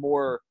lot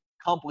more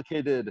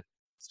complicated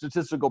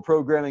statistical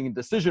programming and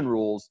decision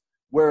rules,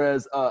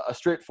 whereas a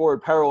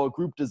straightforward parallel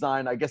group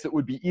design, I guess it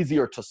would be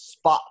easier to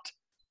spot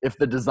if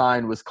the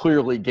design was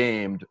clearly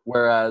gamed,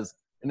 whereas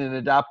in an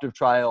adaptive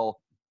trial,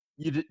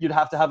 you'd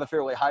have to have a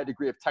fairly high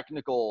degree of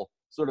technical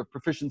sort of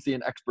proficiency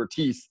and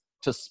expertise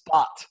to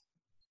spot,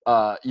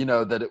 that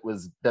it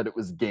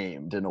was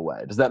gamed in a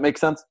way. Does that make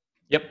sense?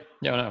 Yep.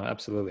 No,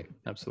 absolutely.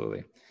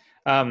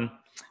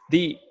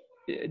 Do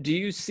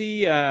you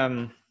see the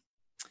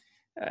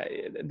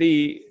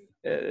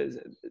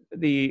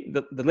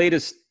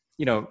latest,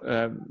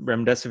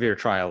 Remdesivir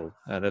trial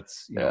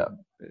that's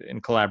in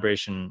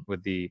collaboration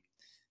with the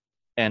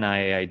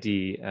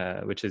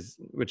NIAID,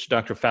 which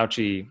Dr.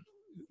 Fauci,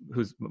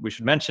 we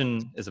should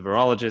mention, is a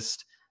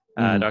virologist.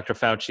 Dr.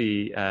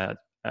 Fauci,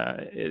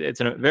 it's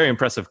a very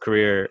impressive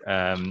career,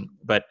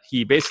 but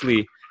he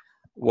basically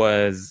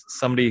was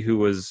somebody who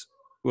was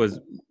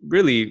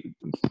really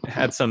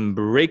had some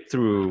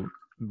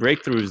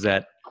breakthroughs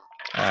that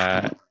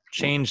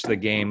changed the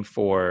game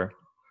for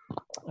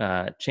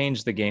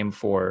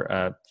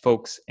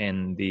folks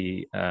in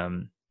the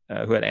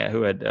who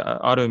had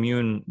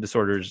autoimmune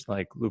disorders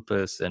like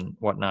lupus and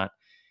whatnot.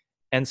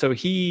 And so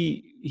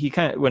he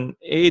kind of, when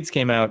AIDS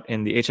came out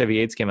and the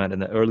HIV/AIDS came out in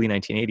the early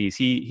 1980s,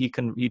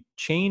 he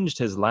changed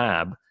his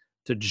lab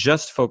to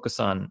just focus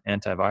on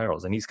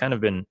antivirals, and he's kind of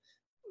been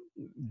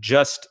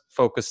just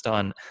focused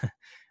on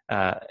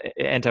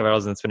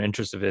antivirals, and it's been an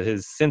interest of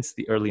his since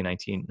the early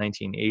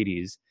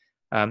 1980s.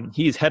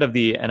 He's head of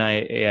the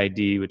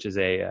NIAID, which is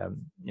a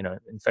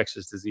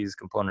infectious disease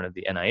component of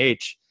the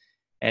NIH,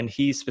 and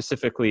he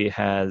specifically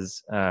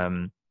has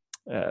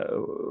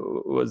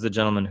was the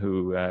gentleman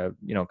who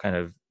kind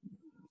of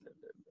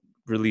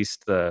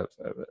released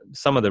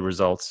some of the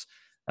results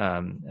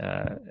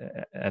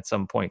at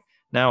some point.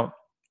 Now,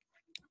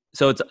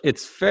 so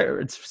it's fair.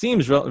 It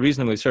seems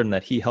reasonably certain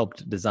that he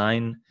helped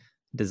design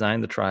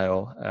designed the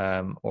trial,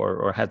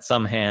 or had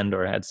some hand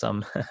or had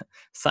some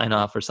sign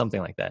off or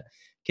something like that.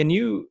 Can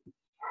you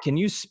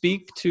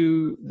speak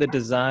to the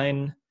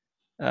design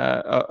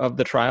of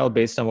the trial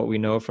based on what we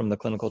know from the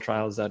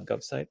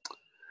clinicaltrials.gov site?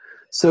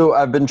 So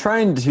I've been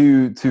trying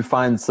to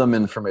find some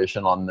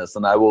information on this,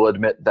 and I will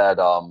admit that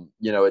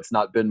it's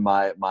not been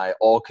my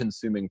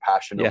all-consuming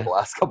passion over the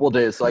last couple of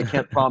days. So I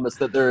can't promise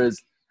that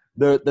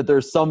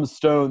there's some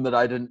stone that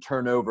I didn't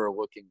turn over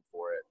looking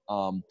for it.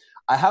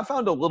 I have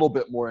found a little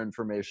bit more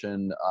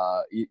information,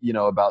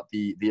 about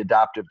the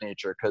adaptive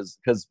nature,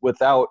 because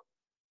without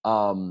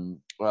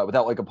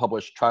like a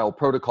published trial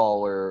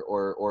protocol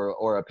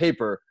or a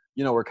paper,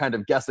 we're kind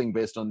of guessing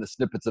based on the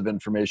snippets of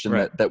information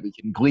that we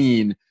can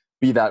glean,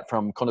 be that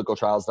from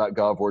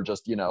clinicaltrials.gov or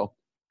just,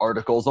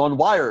 articles on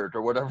Wired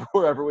or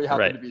wherever we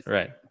happen to be.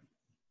 Right.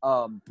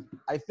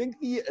 I think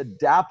the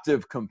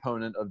adaptive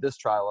component of this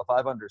trial, if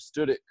I've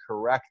understood it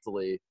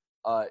correctly,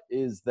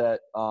 is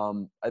that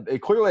they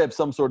clearly have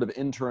some sort of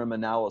interim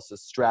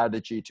analysis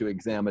strategy to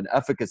examine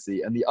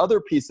efficacy. And the other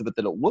piece of it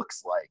that it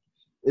looks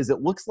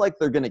like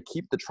they're going to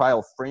keep the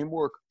trial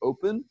framework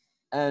open,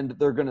 and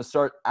they're going to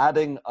start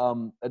adding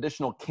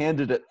additional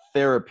candidate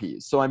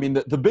therapies. So, I mean,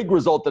 the big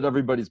result that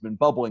everybody's been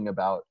bubbling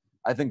about,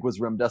 I think, was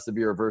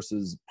remdesivir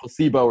versus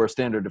placebo or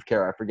standard of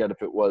care. I forget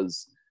if it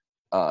was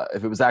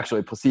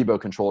actually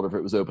placebo-controlled or if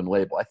it was open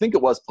label. I think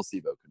it was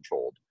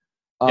placebo-controlled.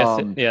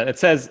 Yes, it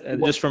says,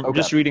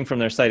 just reading from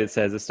their site, it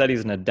says the study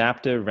is an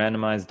adaptive,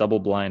 randomized,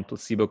 double-blind,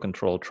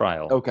 placebo-controlled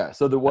trial. Okay,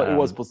 so it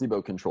was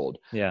placebo-controlled.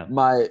 Yeah.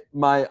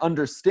 My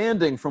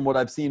understanding from what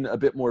I've seen a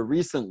bit more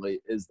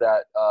recently is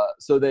that,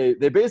 so they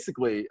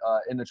basically,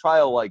 in a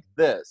trial like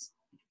this,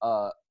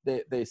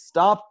 they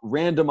stopped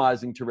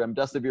randomizing to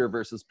remdesivir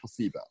versus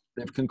placebo.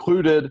 They've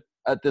concluded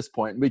at this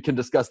point, and we can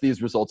discuss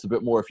these results a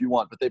bit more if you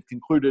want, but they've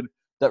concluded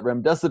that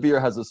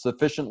remdesivir has a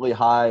sufficiently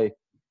high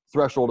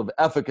threshold of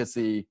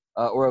efficacy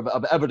or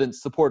of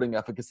evidence supporting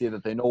efficacy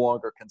that they no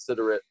longer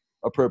consider it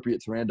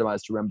appropriate to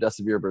randomize to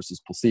remdesivir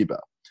versus placebo.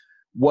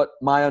 What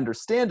my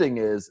understanding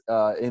is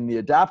in the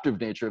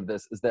adaptive nature of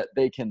this is that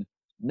they can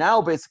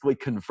now basically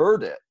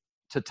convert it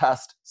to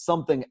test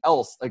something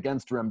else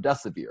against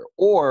remdesivir,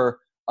 or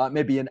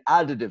maybe an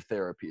additive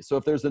therapy. So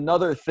if there's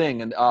another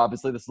thing, and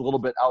obviously this is a little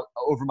bit out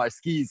over my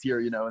skis here,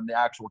 in the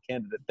actual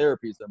candidate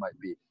therapies there might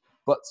be,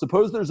 but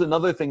suppose there's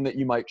another thing that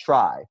you might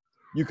try.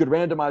 You could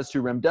randomize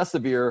to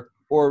remdesivir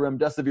or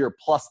remdesivir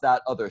plus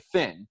that other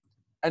thing,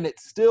 and it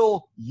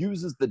still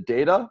uses the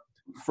data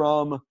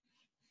from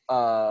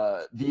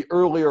the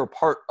earlier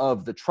part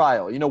of the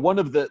trial. One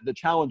of the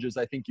challenges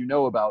I think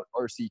about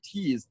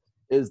RCTs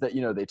is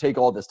that, they take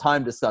all this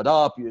time to set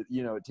up.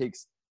 It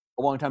takes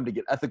a long time to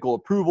get ethical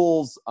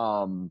approvals,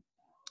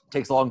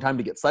 takes a long time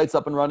to get sites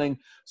up and running.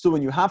 So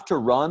when you have to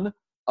run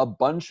a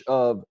bunch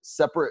of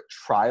separate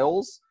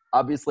trials,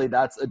 obviously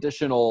that's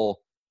additional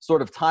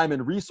sort of time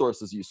and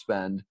resources you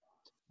spend.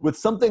 With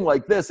something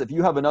like this, if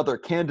you have another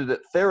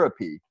candidate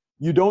therapy,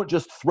 you don't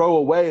just throw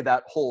away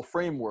that whole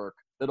framework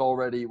that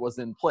already was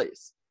in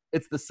place.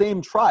 It's the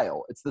same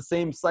trial. It's the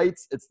same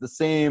sites. It's the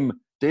same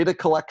data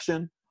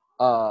collection.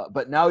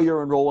 But now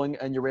you're enrolling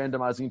and you're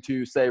randomizing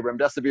to, say,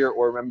 remdesivir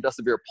or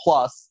remdesivir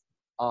plus.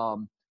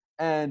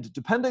 And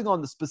depending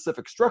on the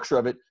specific structure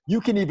of it,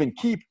 you can even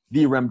keep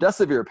the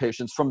remdesivir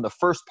patients from the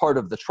first part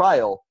of the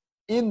trial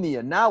in the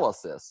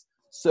analysis.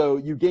 So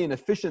you gain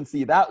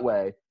efficiency that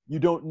way. You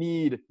don't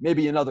need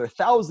maybe another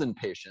 1,000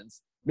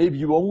 patients. Maybe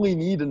you only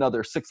need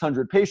another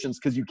 600 patients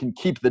because you can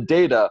keep the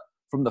data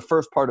from the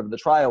first part of the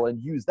trial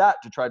and use that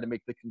to try to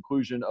make the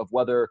conclusion of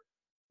whether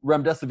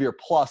remdesivir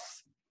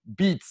plus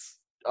beats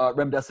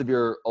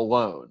remdesivir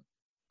alone.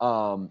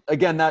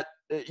 Again, that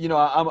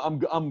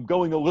I'm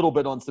going a little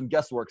bit on some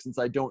guesswork since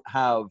I don't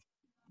have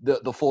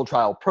the full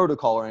trial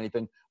protocol or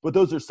anything. But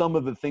those are some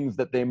of the things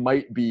that they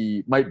might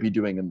be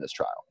doing in this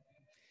trial.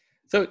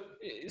 So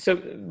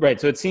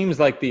it seems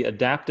like the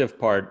adaptive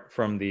part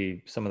from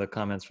some of the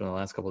comments from the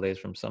last couple of days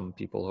from some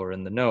people who are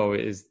in the know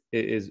is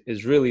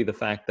really the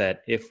fact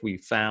that if we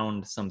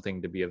found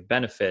something to be of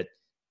benefit,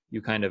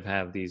 you kind of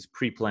have these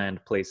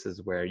pre-planned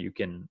places where you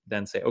can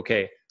then say,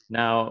 okay,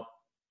 now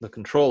the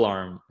control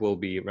arm will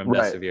be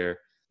remdesivir,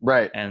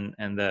 right, and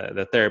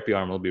the therapy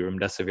arm will be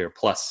remdesivir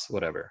plus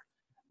whatever.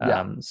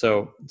 Yeah.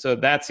 So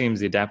that seems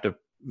the adaptive,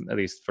 at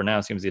least for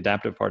now, seems the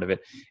adaptive part of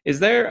it. Is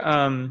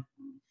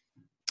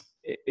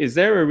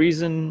there a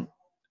reason?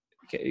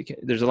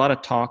 There's a lot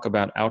of talk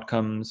about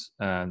outcomes,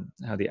 how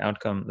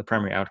the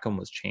primary outcome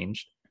was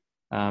changed.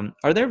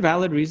 Are there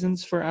valid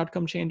reasons for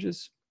outcome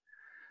changes?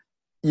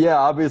 Yeah,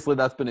 obviously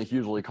that's been a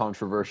hugely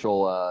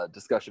controversial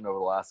discussion over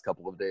the last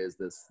couple of days.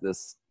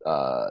 This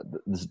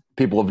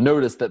people have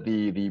noticed that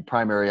the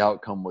primary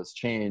outcome was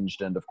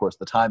changed, and of course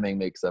the timing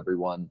makes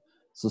everyone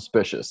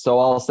suspicious. So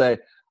I'll say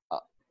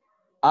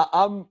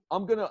I'm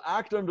going to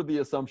act under the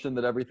assumption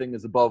that everything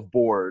is above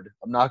board.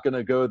 I'm not going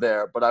to go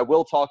there, but I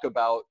will talk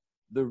about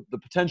the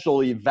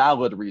potentially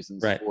valid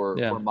reasons for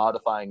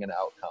modifying an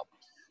outcome.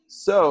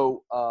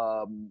 So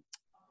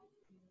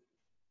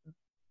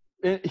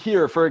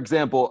here, for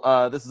example,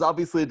 this is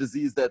obviously a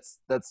disease that's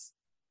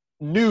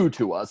new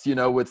to us.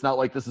 It's not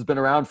like this has been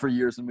around for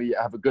years and we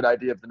have a good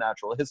idea of the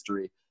natural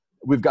history.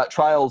 We've got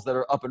trials that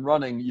are up and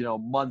running,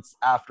 months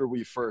after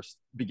we first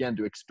began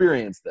to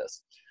experience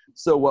this.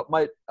 So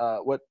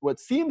what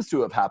seems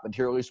to have happened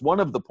here, at least one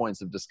of the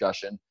points of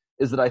discussion,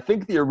 is that I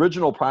think the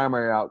original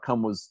primary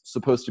outcome was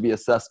supposed to be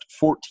assessed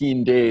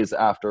 14 days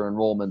after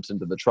enrollment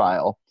into the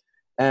trial.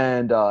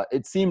 And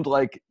it seemed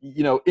like,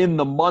 in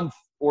the month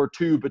or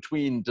two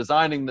between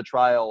designing the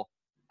trial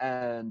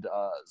and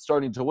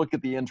starting to look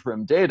at the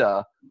interim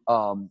data,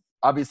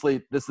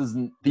 obviously, this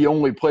isn't the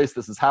only place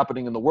this is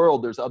happening in the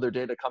world. There's other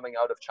data coming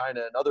out of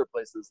China and other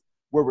places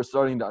where we're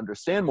starting to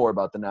understand more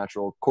about the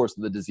natural course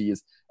of the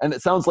disease. And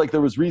it sounds like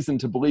there was reason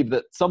to believe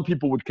that some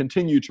people would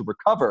continue to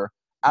recover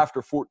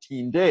after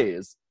 14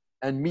 days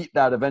and meet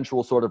that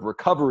eventual sort of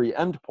recovery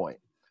endpoint.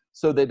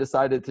 So they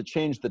decided to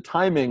change the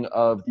timing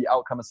of the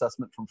outcome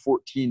assessment from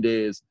 14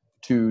 days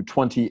to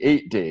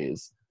 28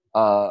 days,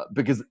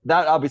 because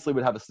that obviously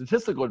would have a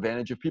statistical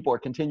advantage. If people are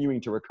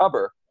continuing to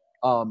recover,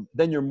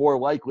 then you're more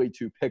likely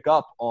to pick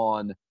up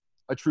on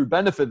a true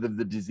benefit of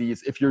the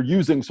disease if you're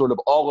using sort of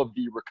all of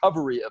the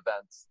recovery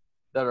events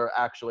that are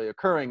actually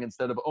occurring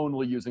instead of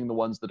only using the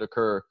ones that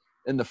occur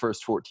in the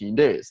first 14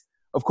 days.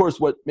 Of course,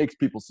 what makes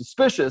people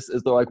suspicious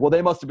is they're like, well,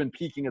 they must have been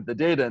peeking at the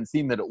data and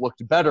seen that it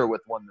looked better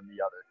with one than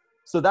the other.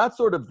 So that's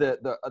sort of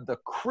the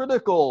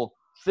critical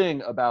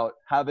thing about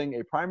having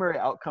a primary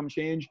outcome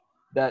change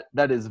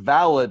that is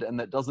valid and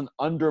that doesn't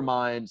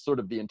undermine sort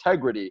of the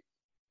integrity,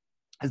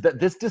 is that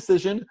this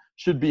decision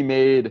should be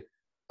made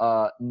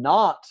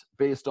not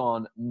based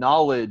on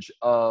knowledge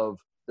of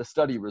the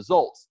study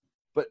results,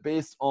 but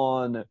based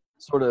on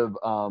sort of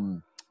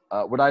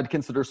what I'd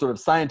consider sort of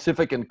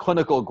scientific and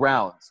clinical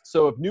grounds.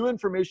 So if new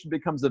information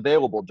becomes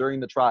available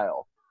during the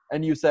trial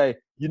and you say,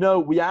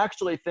 we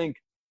actually think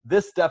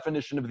this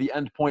definition of the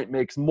endpoint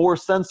makes more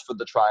sense for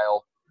the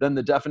trial than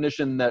the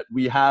definition that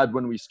we had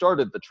when we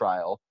started the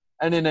trial.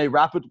 And in a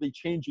rapidly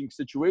changing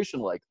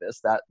situation like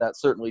this, that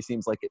certainly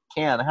seems like it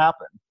can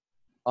happen.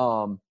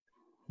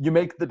 You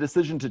make the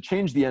decision to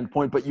change the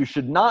endpoint, but you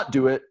should not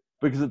do it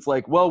because it's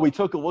like, well, we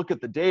took a look at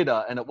the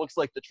data and it looks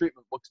like the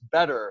treatment looks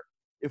better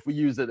if we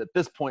use it at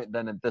this point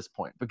than at this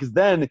point, because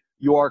then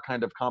you are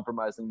kind of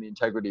compromising the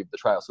integrity of the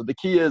trial. So the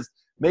key is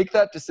make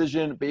that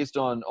decision based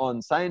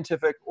on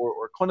scientific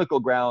or clinical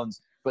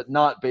grounds, but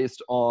not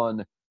based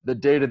on the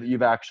data that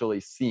you've actually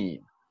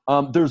seen.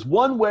 There's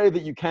one way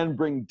that you can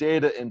bring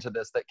data into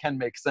this that can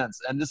make sense.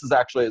 And this is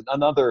actually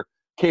another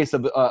case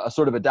of a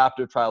sort of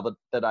adaptive trial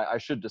that I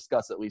should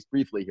discuss at least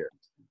briefly here.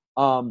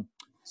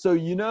 So,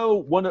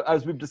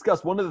 as we've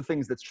discussed, one of the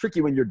things that's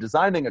tricky when you're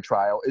designing a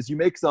trial is you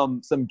make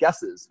some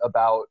guesses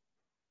about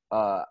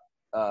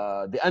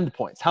the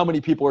endpoints, how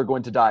many people are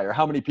going to die or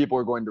how many people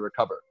are going to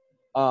recover.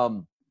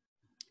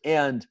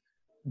 And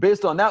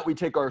based on that, we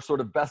take our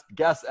sort of best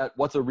guess at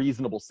what's a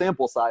reasonable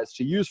sample size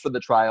to use for the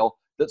trial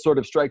that sort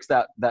of strikes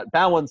that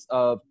balance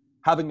of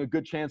having a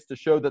good chance to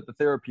show that the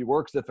therapy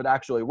works if it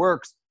actually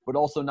works, but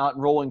also not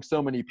enrolling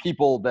so many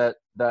people that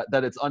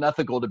it's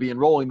unethical to be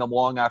enrolling them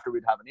long after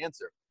we'd have an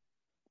answer.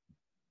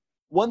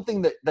 One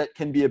thing that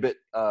can be a bit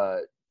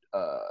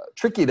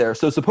tricky there.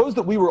 So suppose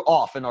that we were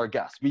off in our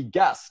guess. We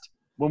guessed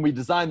when we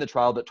designed the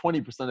trial that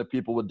 20% of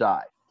people would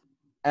die.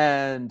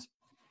 And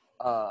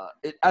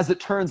as it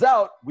turns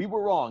out, we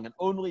were wrong, and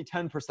only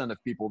 10%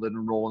 of people that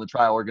enroll in the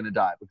trial are going to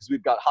die, because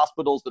we've got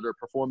hospitals that are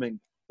performing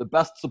the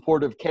best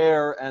supportive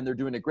care and they're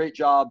doing a great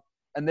job,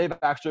 and they've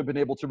actually been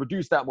able to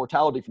reduce that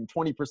mortality from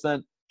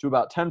 20% to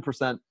about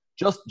 10%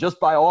 just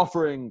by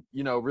offering,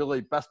 really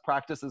best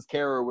practices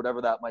care or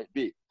whatever that might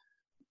be.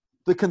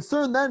 The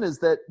concern then is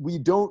that we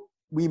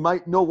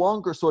might no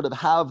longer sort of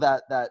have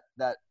that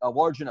a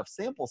large enough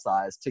sample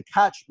size to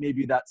catch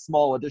maybe that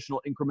small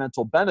additional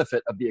incremental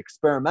benefit of the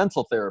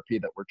experimental therapy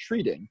that we're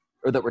treating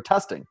or that we're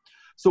testing.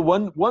 So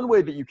one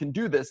way that you can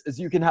do this is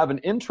you can have an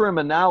interim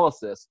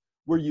analysis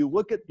where you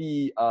look at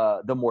the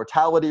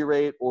mortality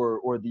rate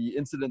or the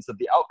incidence of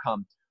the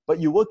outcome, but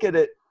you look at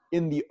it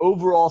in the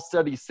overall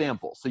study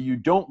sample. So you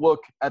don't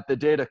look at the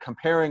data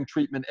comparing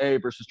treatment A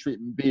versus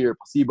treatment B or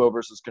placebo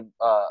versus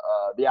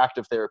the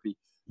active therapy.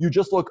 You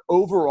just look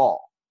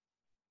overall.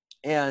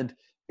 And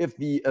if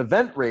the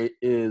event rate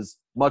is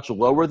much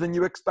lower than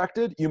you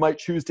expected, you might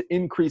choose to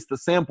increase the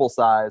sample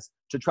size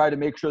to try to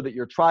make sure that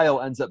your trial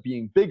ends up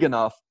being big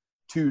enough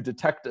to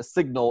detect a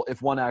signal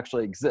if one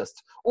actually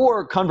exists.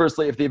 Or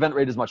conversely, if the event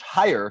rate is much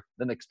higher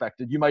than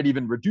expected, you might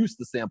even reduce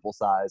the sample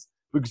size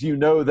because you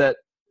know that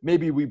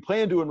maybe we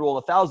plan to enroll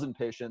 1,000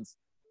 patients,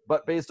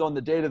 but based on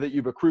the data that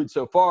you've accrued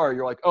so far,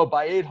 you're like, oh,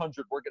 by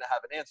 800, we're going to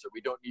have an answer.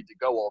 We don't need to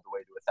go all the way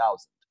to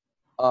 1,000.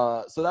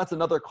 So that's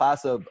another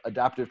class of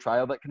adaptive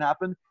trial that can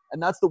happen.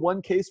 And that's the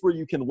one case where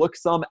you can look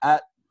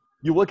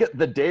you look at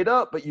the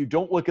data, but you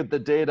don't look at the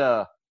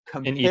data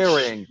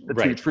comparing the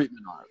two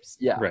treatment arms.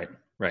 Yeah. Right.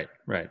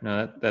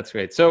 No, that's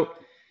great. So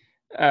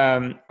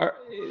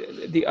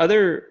the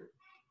other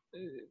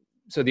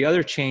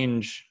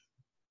change,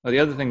 or the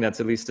other thing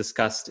that's at least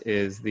discussed,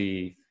 is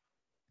the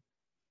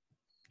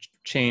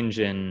change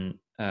in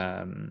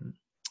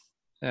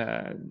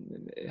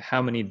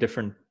how many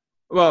different.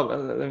 Well,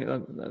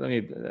 let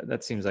me.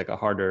 That seems like a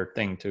harder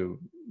thing to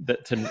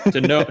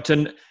know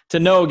to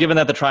know, given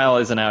that the trial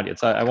isn't out yet.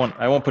 So I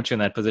won't put you in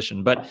that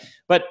position. But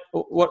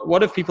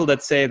what if people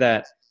that say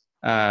that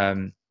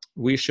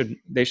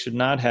they should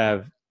not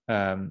have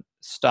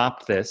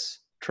stopped this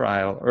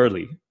trial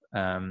early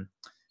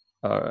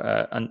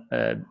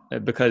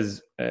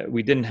because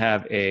we didn't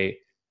have a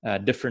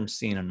difference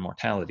seen in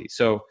mortality.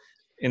 So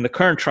in the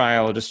current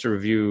trial, just to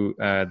review,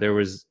 there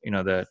was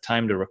the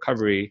time to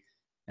recovery,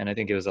 and I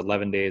think it was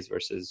 11 days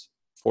versus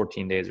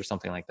 14 days or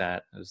something like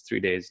that. It was 3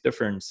 days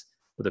difference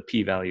with a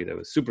p-value that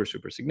was super,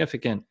 super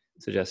significant,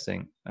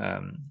 suggesting,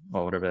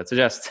 whatever that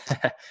suggests.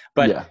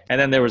 But yeah. And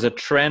then there was a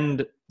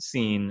trend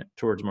seen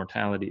towards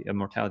mortality, a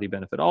mortality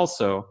benefit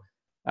also.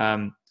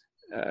 Some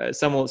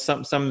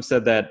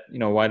said that,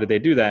 why did they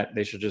do that?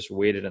 They should just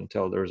waited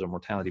until there was a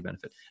mortality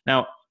benefit.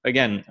 Now,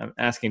 again, I'm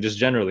asking just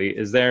generally,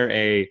 is there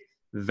a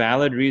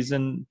valid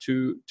reason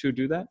to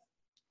do that?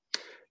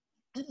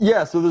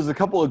 Yeah, so there's a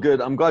couple of good,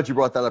 I'm glad you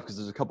brought that up because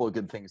there's a couple of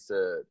good things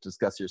to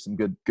discuss here, some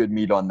good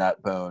meat on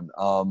that bone.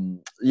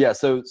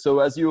 So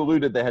as you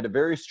alluded, they had a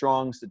very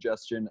strong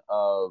suggestion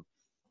of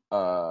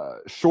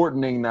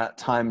shortening that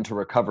time to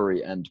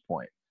recovery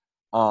endpoint.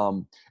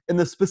 In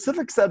the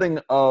specific setting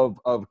of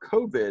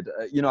COVID,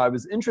 I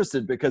was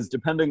interested because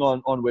depending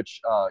on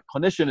which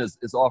clinician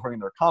is offering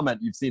their comment,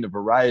 you've seen a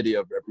variety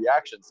of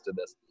reactions to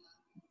this.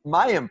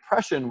 My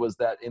impression was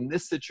that in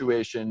this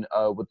situation,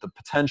 with the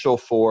potential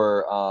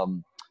for,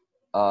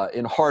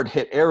 in hard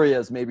hit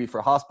areas, maybe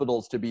for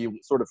hospitals to be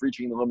sort of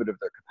reaching the limit of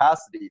their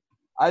capacity,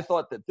 I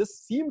thought that this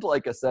seemed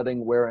like a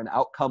setting where an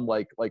outcome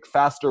like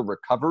faster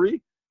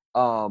recovery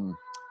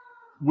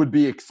would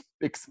be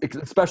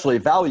especially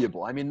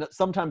valuable. I mean,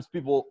 sometimes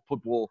people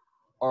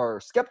are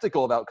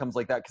skeptical of outcomes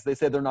like that because they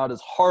say they're not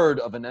as hard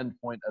of an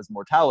endpoint as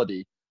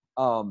mortality.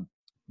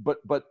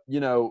 But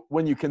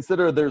when you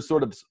consider there's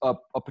sort of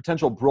a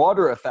potential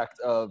broader effect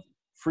of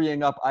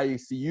freeing up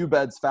ICU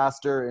beds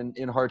faster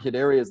in hard hit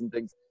areas and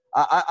things,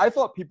 I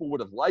thought people would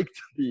have liked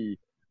the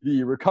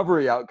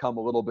recovery outcome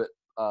a little bit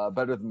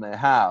better than they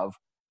have.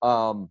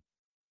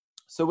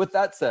 So with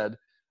that said,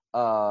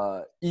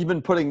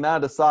 even putting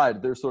that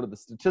aside, there's sort of the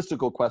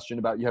statistical question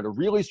about you had a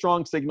really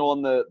strong signal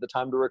on the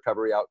time to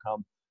recovery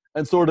outcome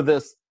and sort of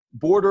this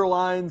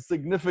borderline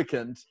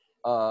significant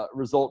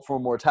result for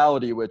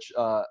mortality, which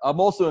I'm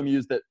also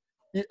amused that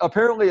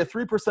apparently a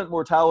 3%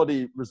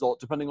 mortality result,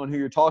 depending on who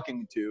you're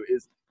talking to,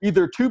 is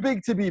either too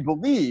big to be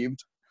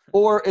believed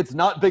or it's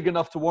not big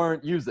enough to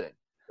warrant using,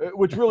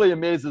 which really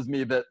amazes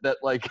me that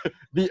like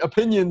the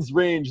opinions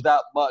range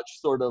that much,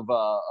 sort of,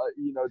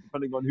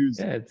 depending on who's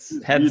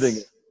reading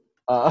it.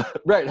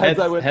 Right.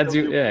 Heads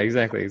you, yeah,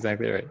 exactly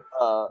right.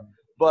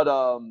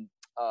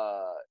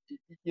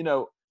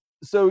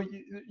 So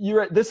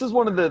you're this is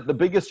one of the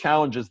biggest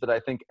challenges that I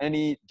think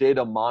any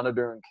data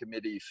monitoring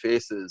committee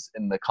faces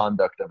in the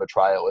conduct of a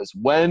trial is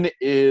when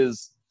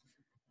is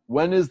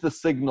the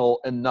signal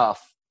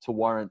enough to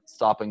warrant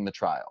stopping the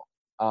trial?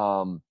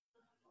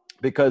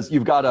 Because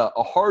you've got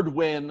a hard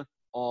win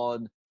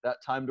on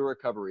that time to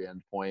recovery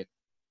endpoint.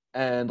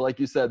 And like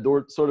you said,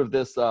 there's sort of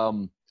this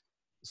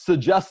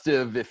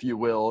suggestive, if you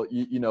will,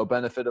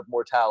 benefit of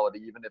mortality,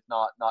 even if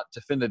not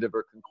definitive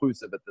or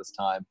conclusive at this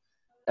time.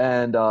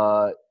 And,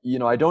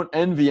 I don't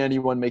envy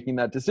anyone making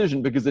that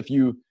decision, because if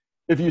you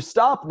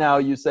stop now,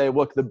 you say,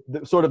 look,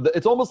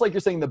 it's almost like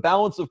you're saying the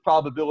balance of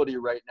probability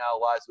right now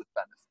lies with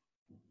benefit.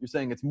 You're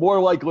saying it's more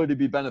likely to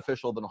be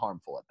beneficial than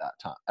harmful at that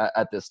time,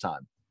 at this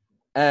time.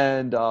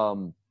 And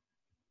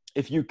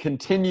if you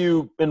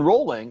continue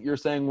enrolling, you're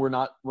saying we're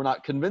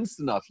not convinced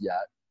enough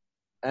yet.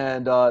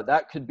 And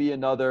that could be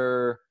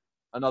another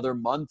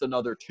month,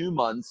 another 2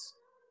 months,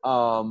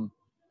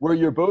 where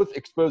you're both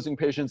exposing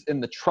patients in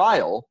the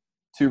trial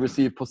to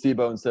receive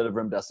placebo instead of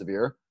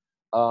remdesivir,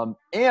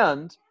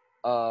 and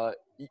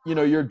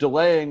you're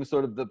delaying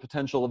sort of the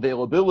potential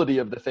availability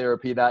of the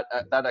therapy that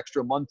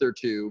extra month or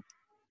two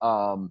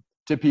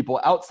to people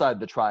outside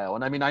the trial.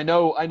 And I mean, I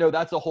know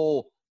that's a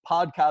whole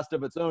podcast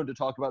of its own to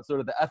talk about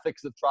sort of the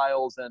ethics of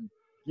trials and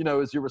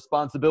is your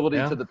responsibility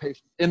to the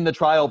patient in the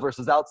trial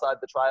versus outside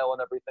the trial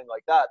and everything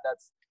like that.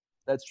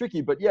 That's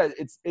tricky, but yeah,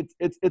 it's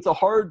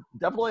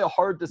definitely a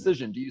hard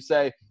decision. Do you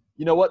say,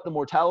 you know what, the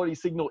mortality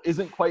signal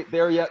isn't quite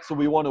there yet, so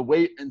we want to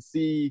wait and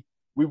see,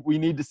 we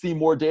need to see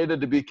more data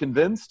to be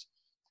convinced?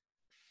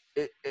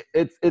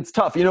 It's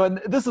tough, and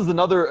this is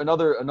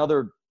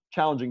another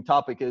challenging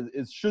topic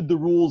is should the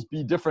rules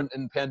be different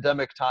in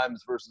pandemic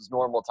times versus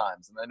normal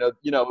times? And I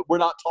know, we're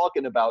not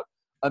talking about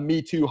a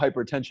Me Too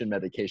hypertension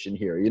medication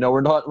here.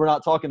 We're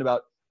not talking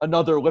about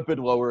another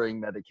lipid lowering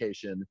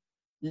medication.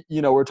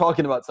 We're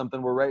talking about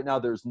something where right now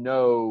there's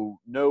no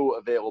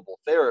available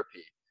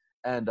therapy.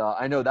 And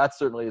I know that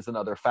certainly is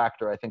another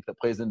factor, I think, that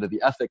plays into the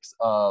ethics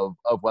of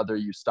whether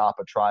you stop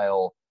a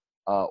trial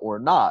or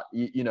not,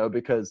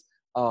 because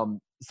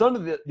some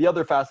of the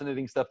other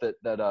fascinating stuff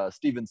that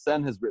Stephen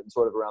Sen has written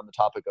sort of around the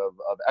topic of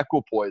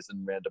equipoise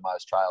in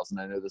randomized trials, and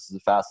I know this is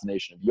a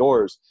fascination of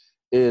yours,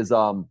 is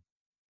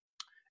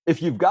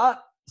if you've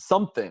got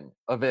something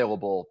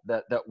available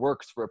that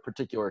works for a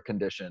particular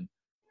condition,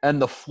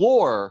 and the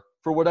floor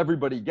for what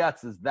everybody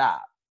gets is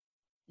that.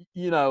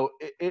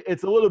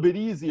 It's a little bit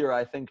easier,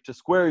 I think, to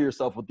square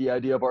yourself with the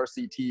idea of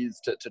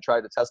RCTs to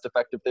try to test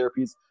effective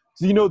therapies.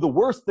 So, the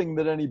worst thing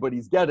that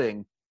anybody's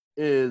getting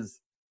is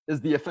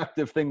the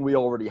effective thing we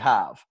already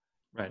have.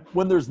 Right.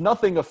 When there's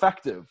nothing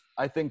effective,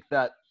 I think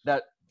that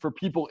for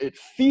people, it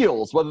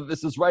feels, whether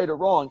this is right or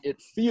wrong, it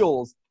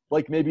feels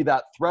like maybe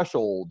that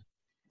threshold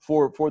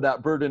for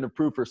that burden of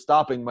proof for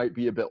stopping might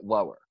be a bit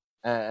lower.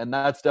 And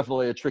that's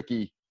definitely a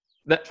tricky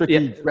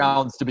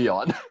grounds to be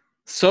on.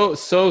 So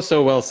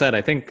well said.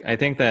 I think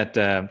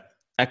that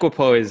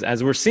equipoise,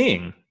 as we're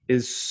seeing,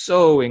 is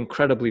so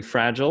incredibly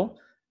fragile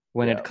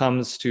when it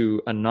comes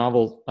to a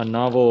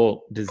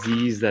novel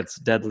disease that's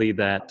deadly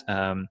that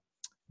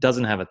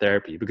doesn't have a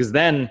therapy. Because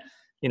then,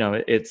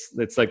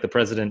 it's like the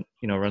president,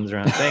 runs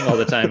around saying all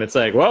the time. It's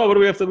like, well, what do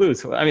we have to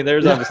lose? I mean,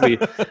 there's obviously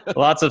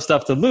lots of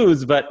stuff to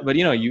lose, but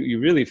you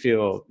really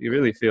feel you're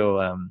in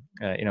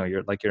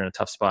a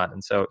tough spot.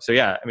 And so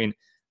yeah, I mean.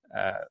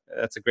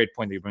 That's a great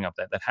point that you bring up,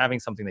 that having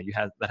something that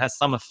has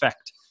some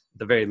effect at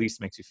the very least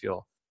makes you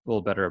feel a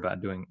little better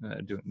about doing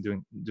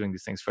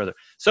these things further.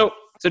 So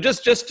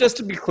just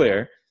to be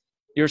clear,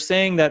 you're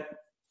saying that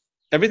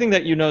everything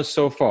that you know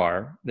so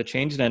far, the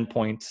change in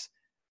endpoints,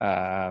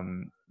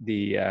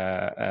 the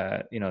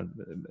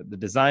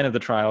design of the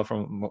trial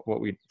from what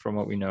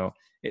we know,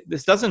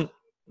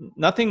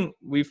 nothing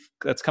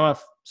that's come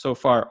up so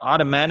far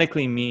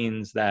automatically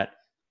means that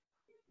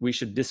we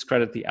should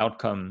discredit the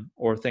outcome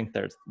or think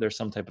there's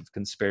some type of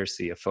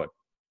conspiracy afoot.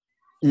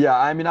 Yeah,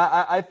 I mean,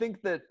 I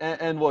think that,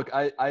 and look,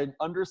 I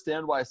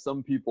understand why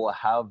some people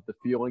have the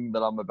feeling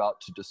that I'm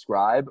about to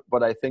describe,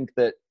 but I think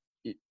that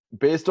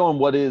based on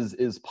what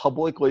is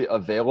publicly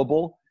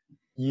available,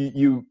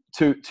 you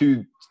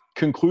to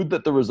conclude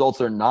that the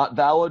results are not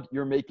valid,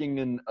 you're making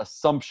an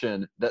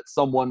assumption that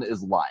someone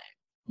is lying.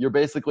 You're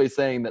basically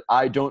saying that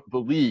I don't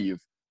believe,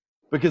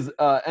 because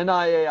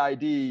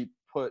NIAID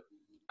put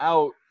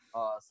out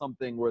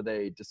something where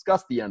they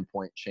discussed the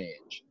endpoint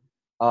change.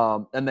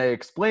 And they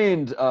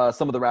explained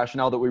some of the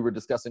rationale that we were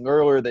discussing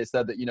earlier. They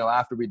said that,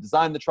 after we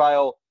designed the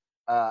trial,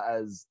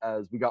 as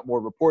we got more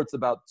reports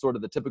about sort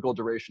of the typical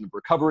duration of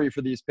recovery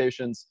for these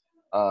patients,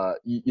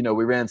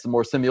 we ran some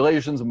more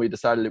simulations and we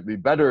decided it would be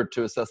better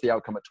to assess the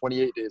outcome at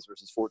 28 days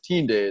versus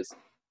 14 days.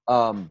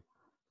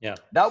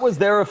 That was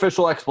their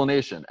official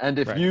explanation. And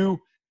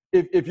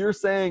if you're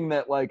saying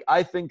that, like,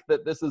 I think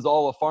that this is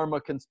all a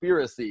pharma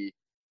conspiracy,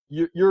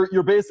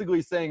 you're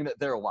basically saying that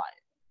they're lying.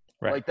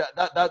 Right.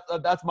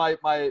 Like that's my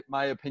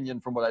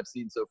opinion from what I've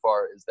seen so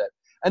far, is that,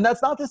 and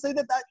that's not to say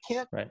that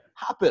can't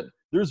happen.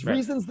 There's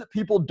reasons that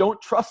people don't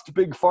trust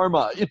big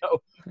pharma,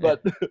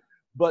 but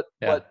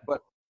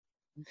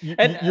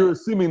you're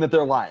assuming that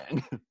they're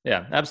lying.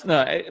 Yeah,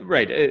 absolutely.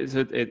 Right.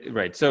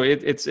 Right. So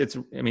it's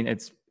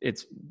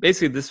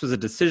basically, this was a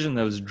decision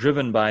that was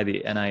driven by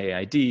the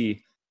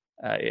NIAID.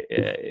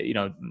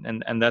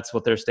 And that's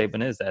what their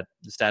statement is, that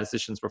the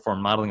statisticians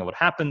performed modeling of what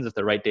happens if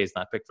the right day is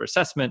not picked for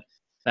assessment.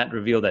 That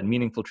revealed that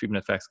meaningful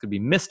treatment effects could be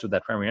missed with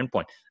that primary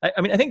endpoint.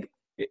 I think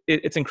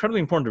it's incredibly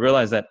important to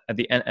realize that at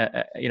the end,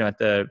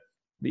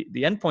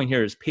 the endpoint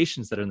here is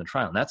patients that are in the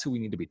trial, and that's who we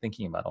need to be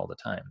thinking about all the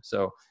time.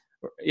 So,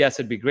 yes,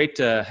 it'd be great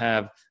to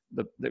have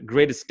the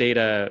greatest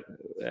data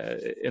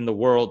in the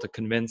world to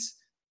convince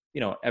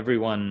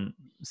everyone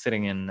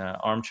sitting in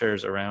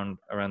armchairs around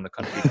the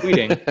country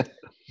tweeting.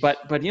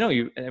 But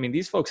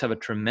these folks have a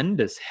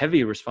tremendous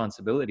heavy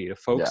responsibility to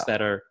folks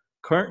that are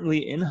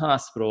currently in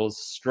hospitals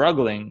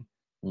struggling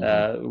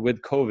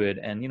with COVID,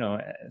 and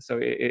so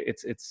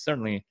it's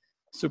certainly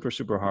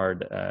super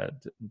hard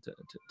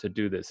to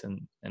do this,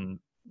 and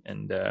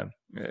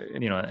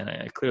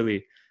I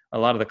clearly, a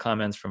lot of the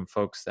comments from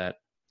folks that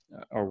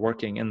are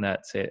working in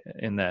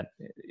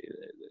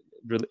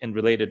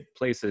related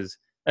places,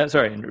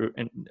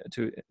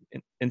 to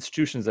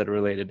institutions that are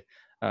related,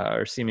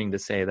 are seeming to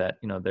say that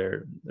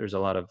there's a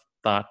lot of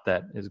thought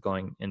that is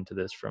going into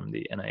this from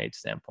the NIH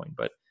standpoint.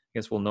 But I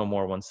guess we'll know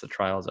more once the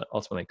trials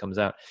ultimately comes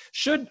out.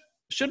 Should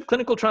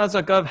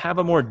clinicaltrials.gov have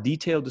a more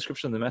detailed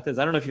description of the methods?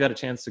 I don't know if you had a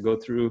chance to go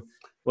through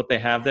what they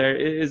have there.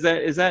 Is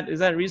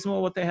that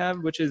reasonable, what they have,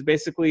 which is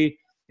basically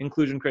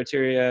inclusion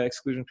criteria,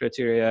 exclusion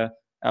criteria,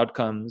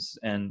 outcomes,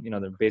 and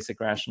their basic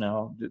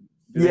rationale? Do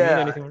they need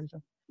anything more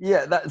detailed?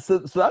 Yeah, so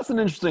that's an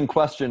interesting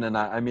question, and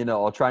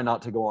I'll try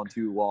not to go on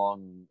too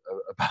long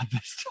about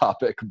this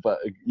topic, but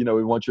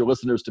we want your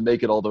listeners to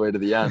make it all the way to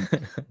the end.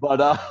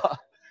 But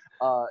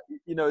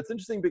it's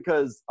interesting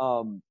because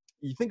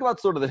you think about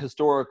sort of the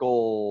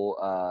historical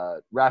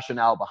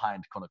rationale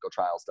behind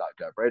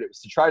clinicaltrials.gov, right? It was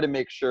to try to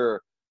make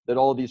sure that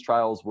all of these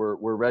trials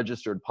were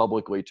registered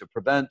publicly to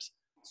prevent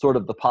sort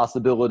of the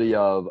possibility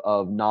of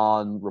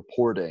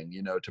non-reporting,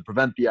 to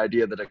prevent the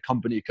idea that a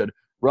company could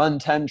run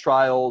 10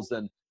 trials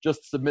and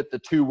just submit the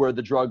 2 where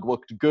the drug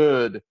looked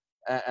good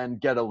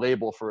and get a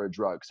label for a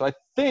drug. So I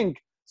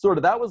think sort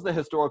of that was the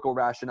historical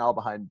rationale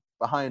behind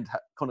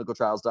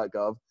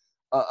clinicaltrials.gov.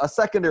 A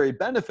secondary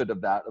benefit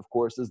of that, of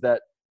course, is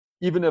that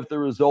even if the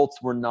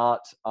results were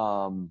not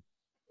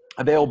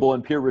available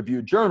in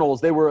peer-reviewed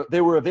journals, they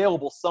were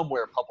available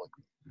somewhere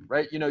publicly,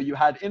 right? You know, you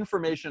had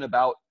information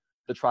about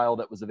the trial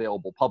that was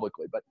available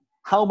publicly, but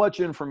how much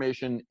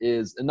information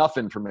is enough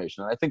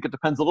information? And I think it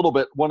depends a little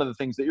bit. One of the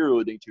things that you're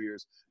alluding to here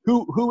is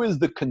who is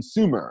the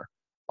consumer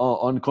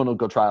on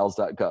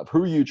clinicaltrials.gov?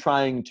 Who are you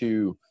trying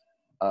to,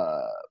 who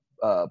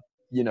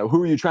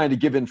are you trying to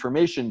give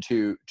information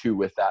to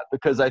with that?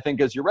 Because I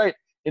think, as you're right,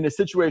 in a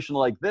situation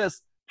like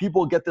this,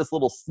 people get this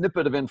little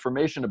snippet of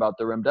information about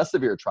the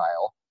Remdesivir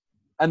trial,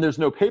 and there's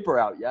no paper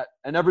out yet,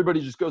 and everybody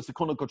just goes to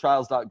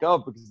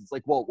clinicaltrials.gov because it's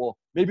like, well,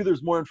 maybe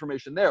there's more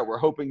information there. We're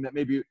hoping that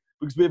maybe,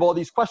 because we have all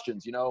these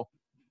questions, you know,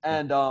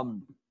 and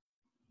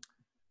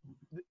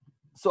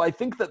so I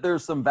think that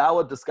there's some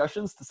valid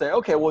discussions to say,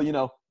 okay, well, you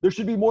know, there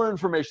should be more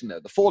information there.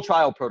 The full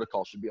trial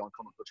protocol should be on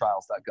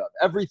clinicaltrials.gov.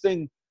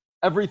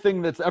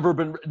 Everything that's ever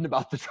been written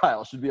about the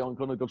trial should be on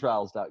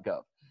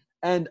clinicaltrials.gov.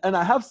 And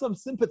I have some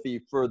sympathy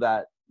for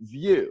that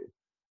view.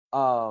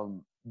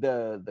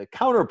 The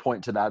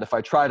counterpoint to that, if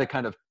I try to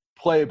kind of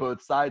play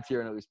both sides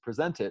here and at least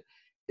present it,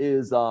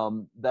 is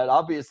that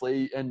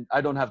obviously, and I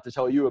don't have to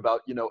tell you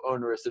about, you know,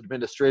 onerous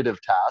administrative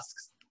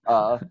tasks,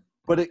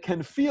 but it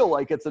can feel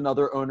like it's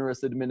another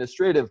onerous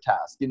administrative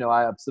task. You know,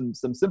 I have some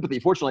sympathy.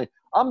 Fortunately,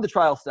 I'm the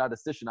trial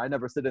statistician. I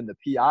never sit in the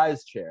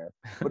PI's chair,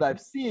 but I've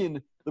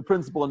seen the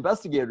principal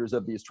investigators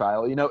of these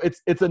trials. You know,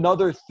 it's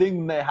another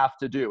thing they have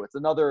to do.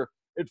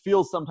 It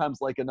feels sometimes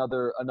like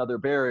another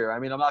barrier. I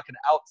mean, I'm not going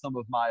to out some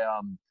of my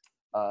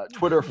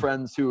Twitter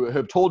friends who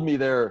have told me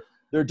their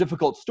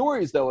difficult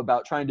stories, though,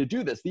 about trying to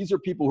do this. These are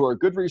people who are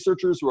good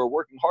researchers who are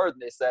working hard,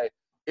 and they say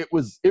it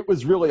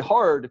was really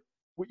hard,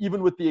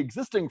 even with the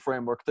existing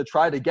framework, to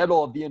try to get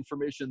all of the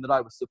information that I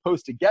was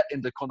supposed to get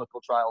into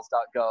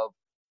clinicaltrials.gov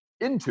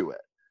into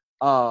it.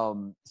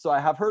 So I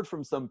have heard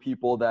from some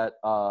people that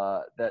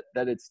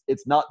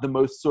it's not the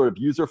most sort of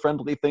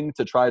user-friendly thing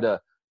to try to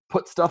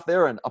put stuff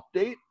there and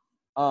update.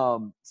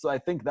 So I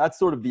think that's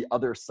sort of the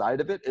other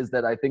side of it, is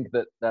that I think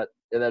that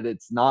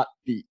it's not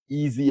the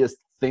easiest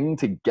thing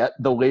to get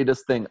the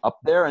latest thing up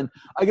there. And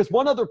I guess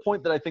one other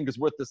point that I think is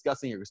worth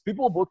discussing here is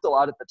people have looked a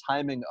lot at the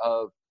timing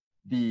of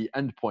the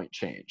endpoint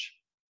change.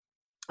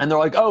 And they're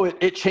like, oh,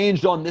 it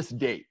changed on this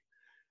date.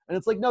 And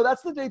it's like, no,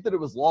 that's the date that it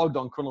was logged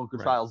on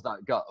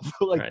clinicaltrials.gov.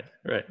 Like,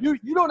 right.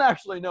 You don't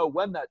actually know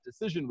when that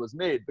decision was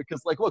made,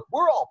 because, like, look,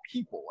 we're all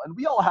people and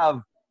we all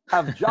have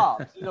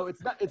jobs. You know,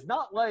 it's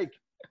not like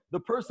the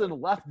person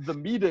left the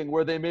meeting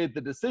where they made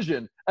the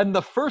decision and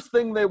the first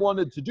thing they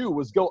wanted to do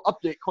was go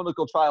update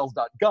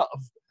clinicaltrials.gov.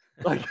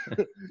 Like,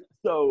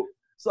 so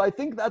I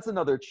think that's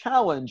another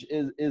challenge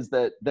is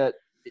that,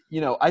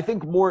 you know, I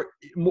think more,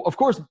 of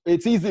course,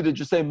 it's easy to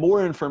just say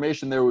more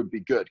information there would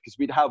be good because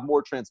we'd have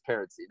more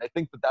transparency. And I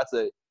think that that's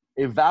a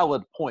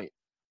valid point.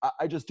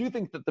 I just do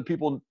think that the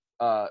people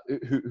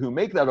who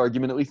make that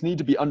argument at least need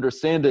to be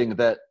understanding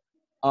that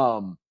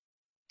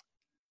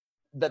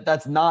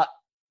that's not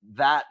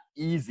that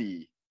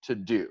easy to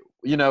do.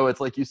 You know, it's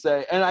like you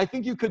say, and I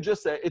think you could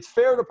just say, it's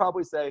fair to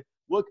probably say,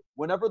 look,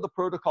 whenever the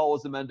protocol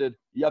was amended,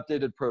 the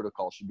updated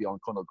protocol should be on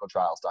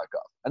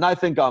clinicaltrials.gov. And I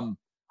think I'm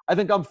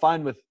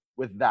fine with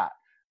that.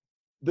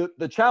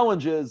 The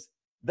challenge is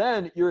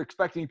then you're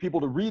expecting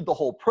people to read the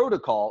whole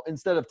protocol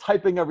instead of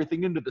typing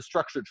everything into the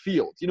structured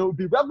fields. You know, it would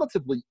be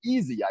relatively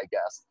easy, I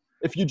guess,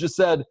 if you just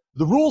said,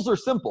 the rules are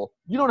simple.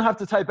 You don't have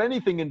to type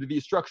anything into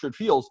these structured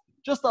fields,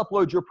 just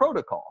upload your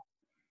protocol.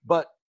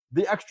 But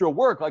the extra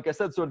work, like I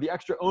said, sort of the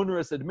extra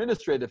onerous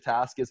administrative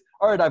task is,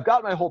 all right, I've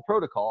got my whole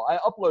protocol. I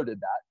uploaded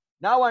that.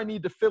 Now I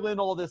need to fill in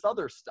all this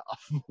other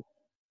stuff.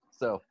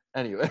 So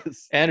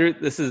anyways. Andrew,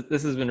 this has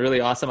been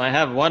really awesome. I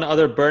have one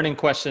other burning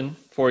question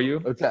for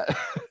you. Okay.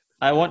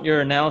 I want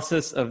your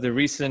analysis of the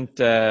recent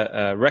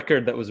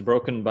record that was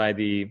broken by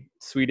the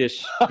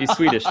Swedish. He's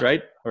Swedish,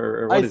 right?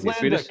 Or what is he?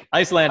 Swedish?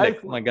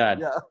 Icelandic. Oh my God.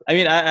 Yeah. I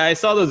mean, I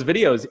saw those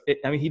videos.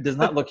 He does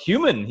not look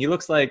human. He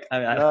looks like,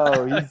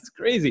 it's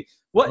crazy.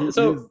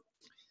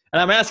 And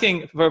I'm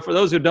asking for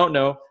those who don't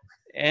know,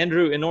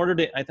 Andrew,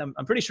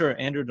 I'm pretty sure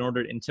Andrew, in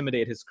order to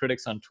intimidate his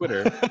critics on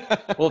Twitter,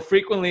 will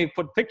frequently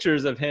put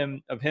pictures of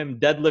him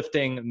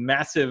deadlifting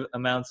massive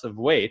amounts of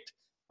weight,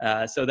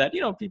 so that,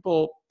 you know,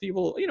 people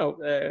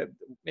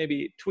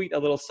maybe tweet a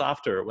little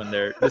softer when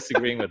they're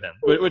disagreeing with him,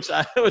 which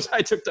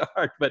I took to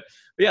heart. But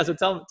yeah, so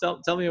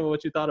tell me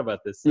what you thought about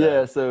this.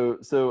 Yeah, so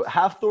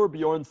Hafthor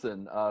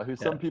Bjornsson, who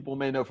some people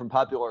may know from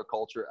popular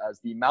culture as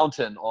the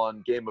Mountain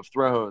on Game of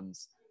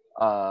Thrones,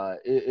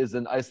 is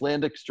an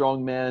Icelandic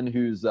strongman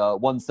who's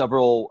won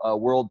several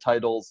world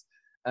titles.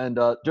 And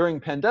during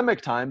pandemic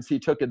times, he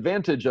took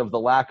advantage of the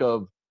lack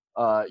of,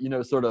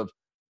 sort of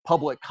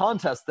public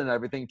contest and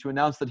everything to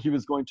announce that he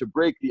was going to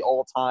break the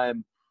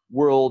all-time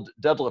world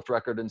deadlift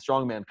record in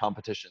strongman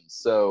competitions.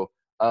 So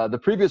the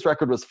previous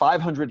record was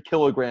 500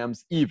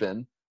 kilograms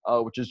even,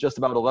 which is just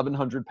about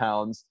 1,100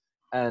 pounds.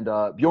 And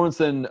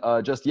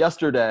Bjornsson just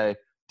yesterday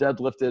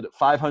deadlifted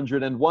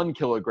 501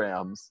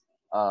 kilograms.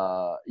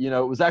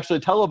 It was actually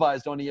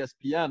televised on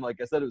ESPN.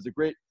 Like I said, it was a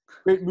great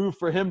move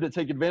for him to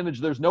take advantage.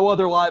 There's no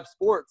other live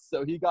sports,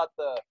 so he got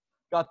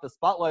got the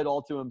spotlight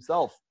all to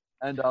himself.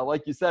 And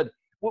like you said,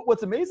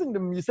 what's amazing to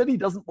me, you said he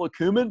doesn't look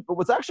human, but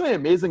what's actually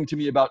amazing to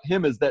me about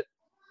him is that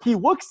he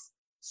looks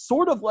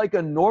sort of like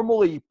a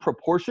normally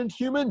proportioned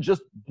human,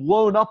 just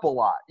blown up a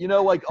lot. You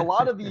know, like a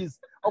lot of these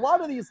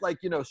like,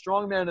 you know,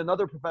 strongmen and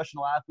other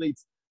professional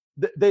athletes,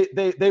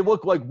 they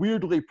look like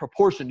weirdly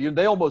proportioned. You know,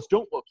 they almost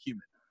don't look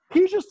human.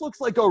 He just looks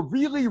like a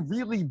really,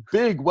 really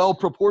big,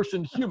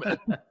 well-proportioned human.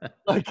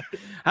 Like,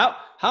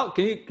 how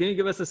can you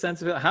give us a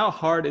sense of it? How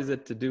hard is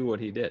it to do what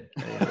he did?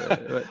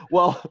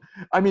 Well,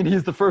 I mean,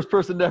 he's the first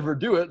person to ever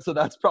do it, so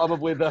that's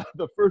probably the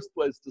first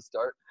place to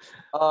start.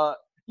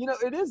 You know,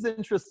 it is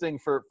interesting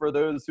for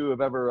those who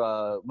have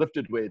ever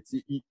lifted weights.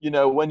 You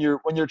know, when you're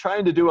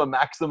trying to do a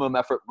maximum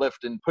effort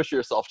lift and push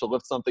yourself to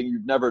lift something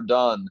you've never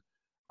done,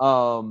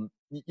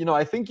 you know,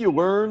 I think you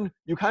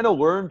kind of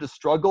learn to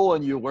struggle,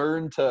 and you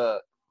learn to,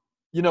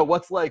 you know,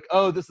 what's like,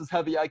 oh, this is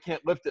heavy, I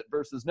can't lift it,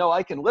 versus no,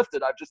 I can lift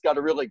it, I've just got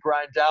to really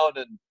grind down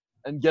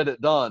and get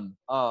it done.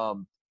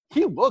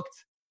 He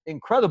looked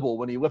incredible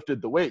when he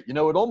lifted the weight. You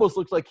know, it almost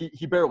looks like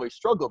he barely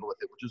struggled with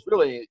it, which is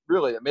really,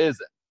 really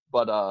amazing.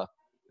 But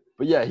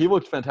yeah, he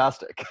looked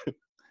fantastic.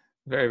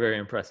 Very, very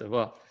impressive.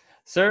 Well,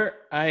 sir,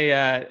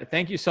 I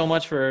thank you so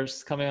much for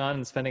coming on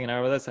and spending an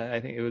hour with us. I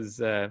think it was,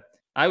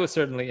 I was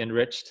certainly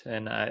enriched,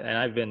 and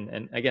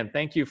again,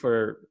 thank you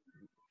for,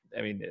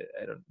 I mean,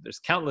 there's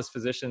countless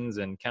physicians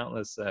and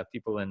countless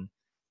people in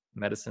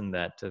medicine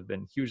that have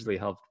been hugely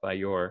helped by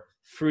your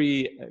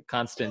free,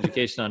 constant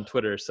education on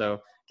Twitter.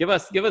 So give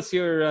us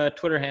your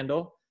Twitter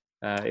handle.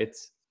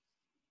 It's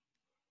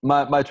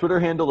my Twitter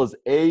handle is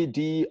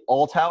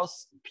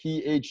Althouse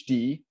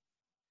PhD.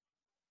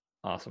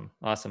 Awesome.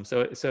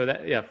 So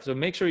that, yeah. So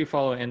make sure you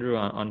follow Andrew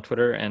on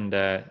Twitter, and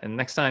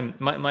next time,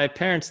 my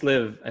parents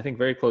live, I think,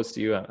 very close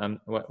to you.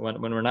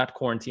 When we're not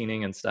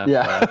quarantining and stuff.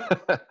 Yeah.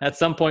 At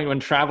some point when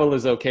travel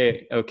is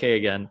okay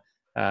again,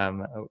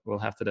 we'll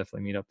have to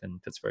definitely meet up in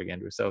Pittsburgh,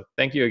 Andrew. So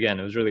thank you again.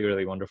 It was really,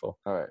 really wonderful.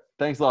 All right.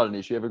 Thanks a lot,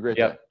 Anish. You have a great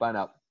day. Bye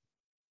now.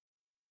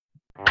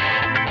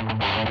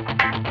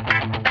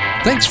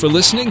 Thanks for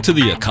listening to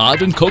the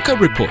Akkad and Coca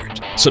Report.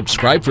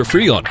 Subscribe for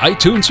free on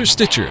iTunes or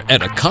Stitcher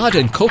at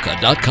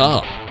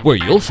akkadandcoca.com, where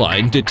you'll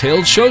find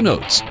detailed show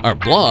notes, our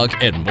blog,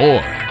 and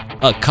more.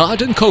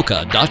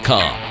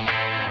 akkadandcoca.com.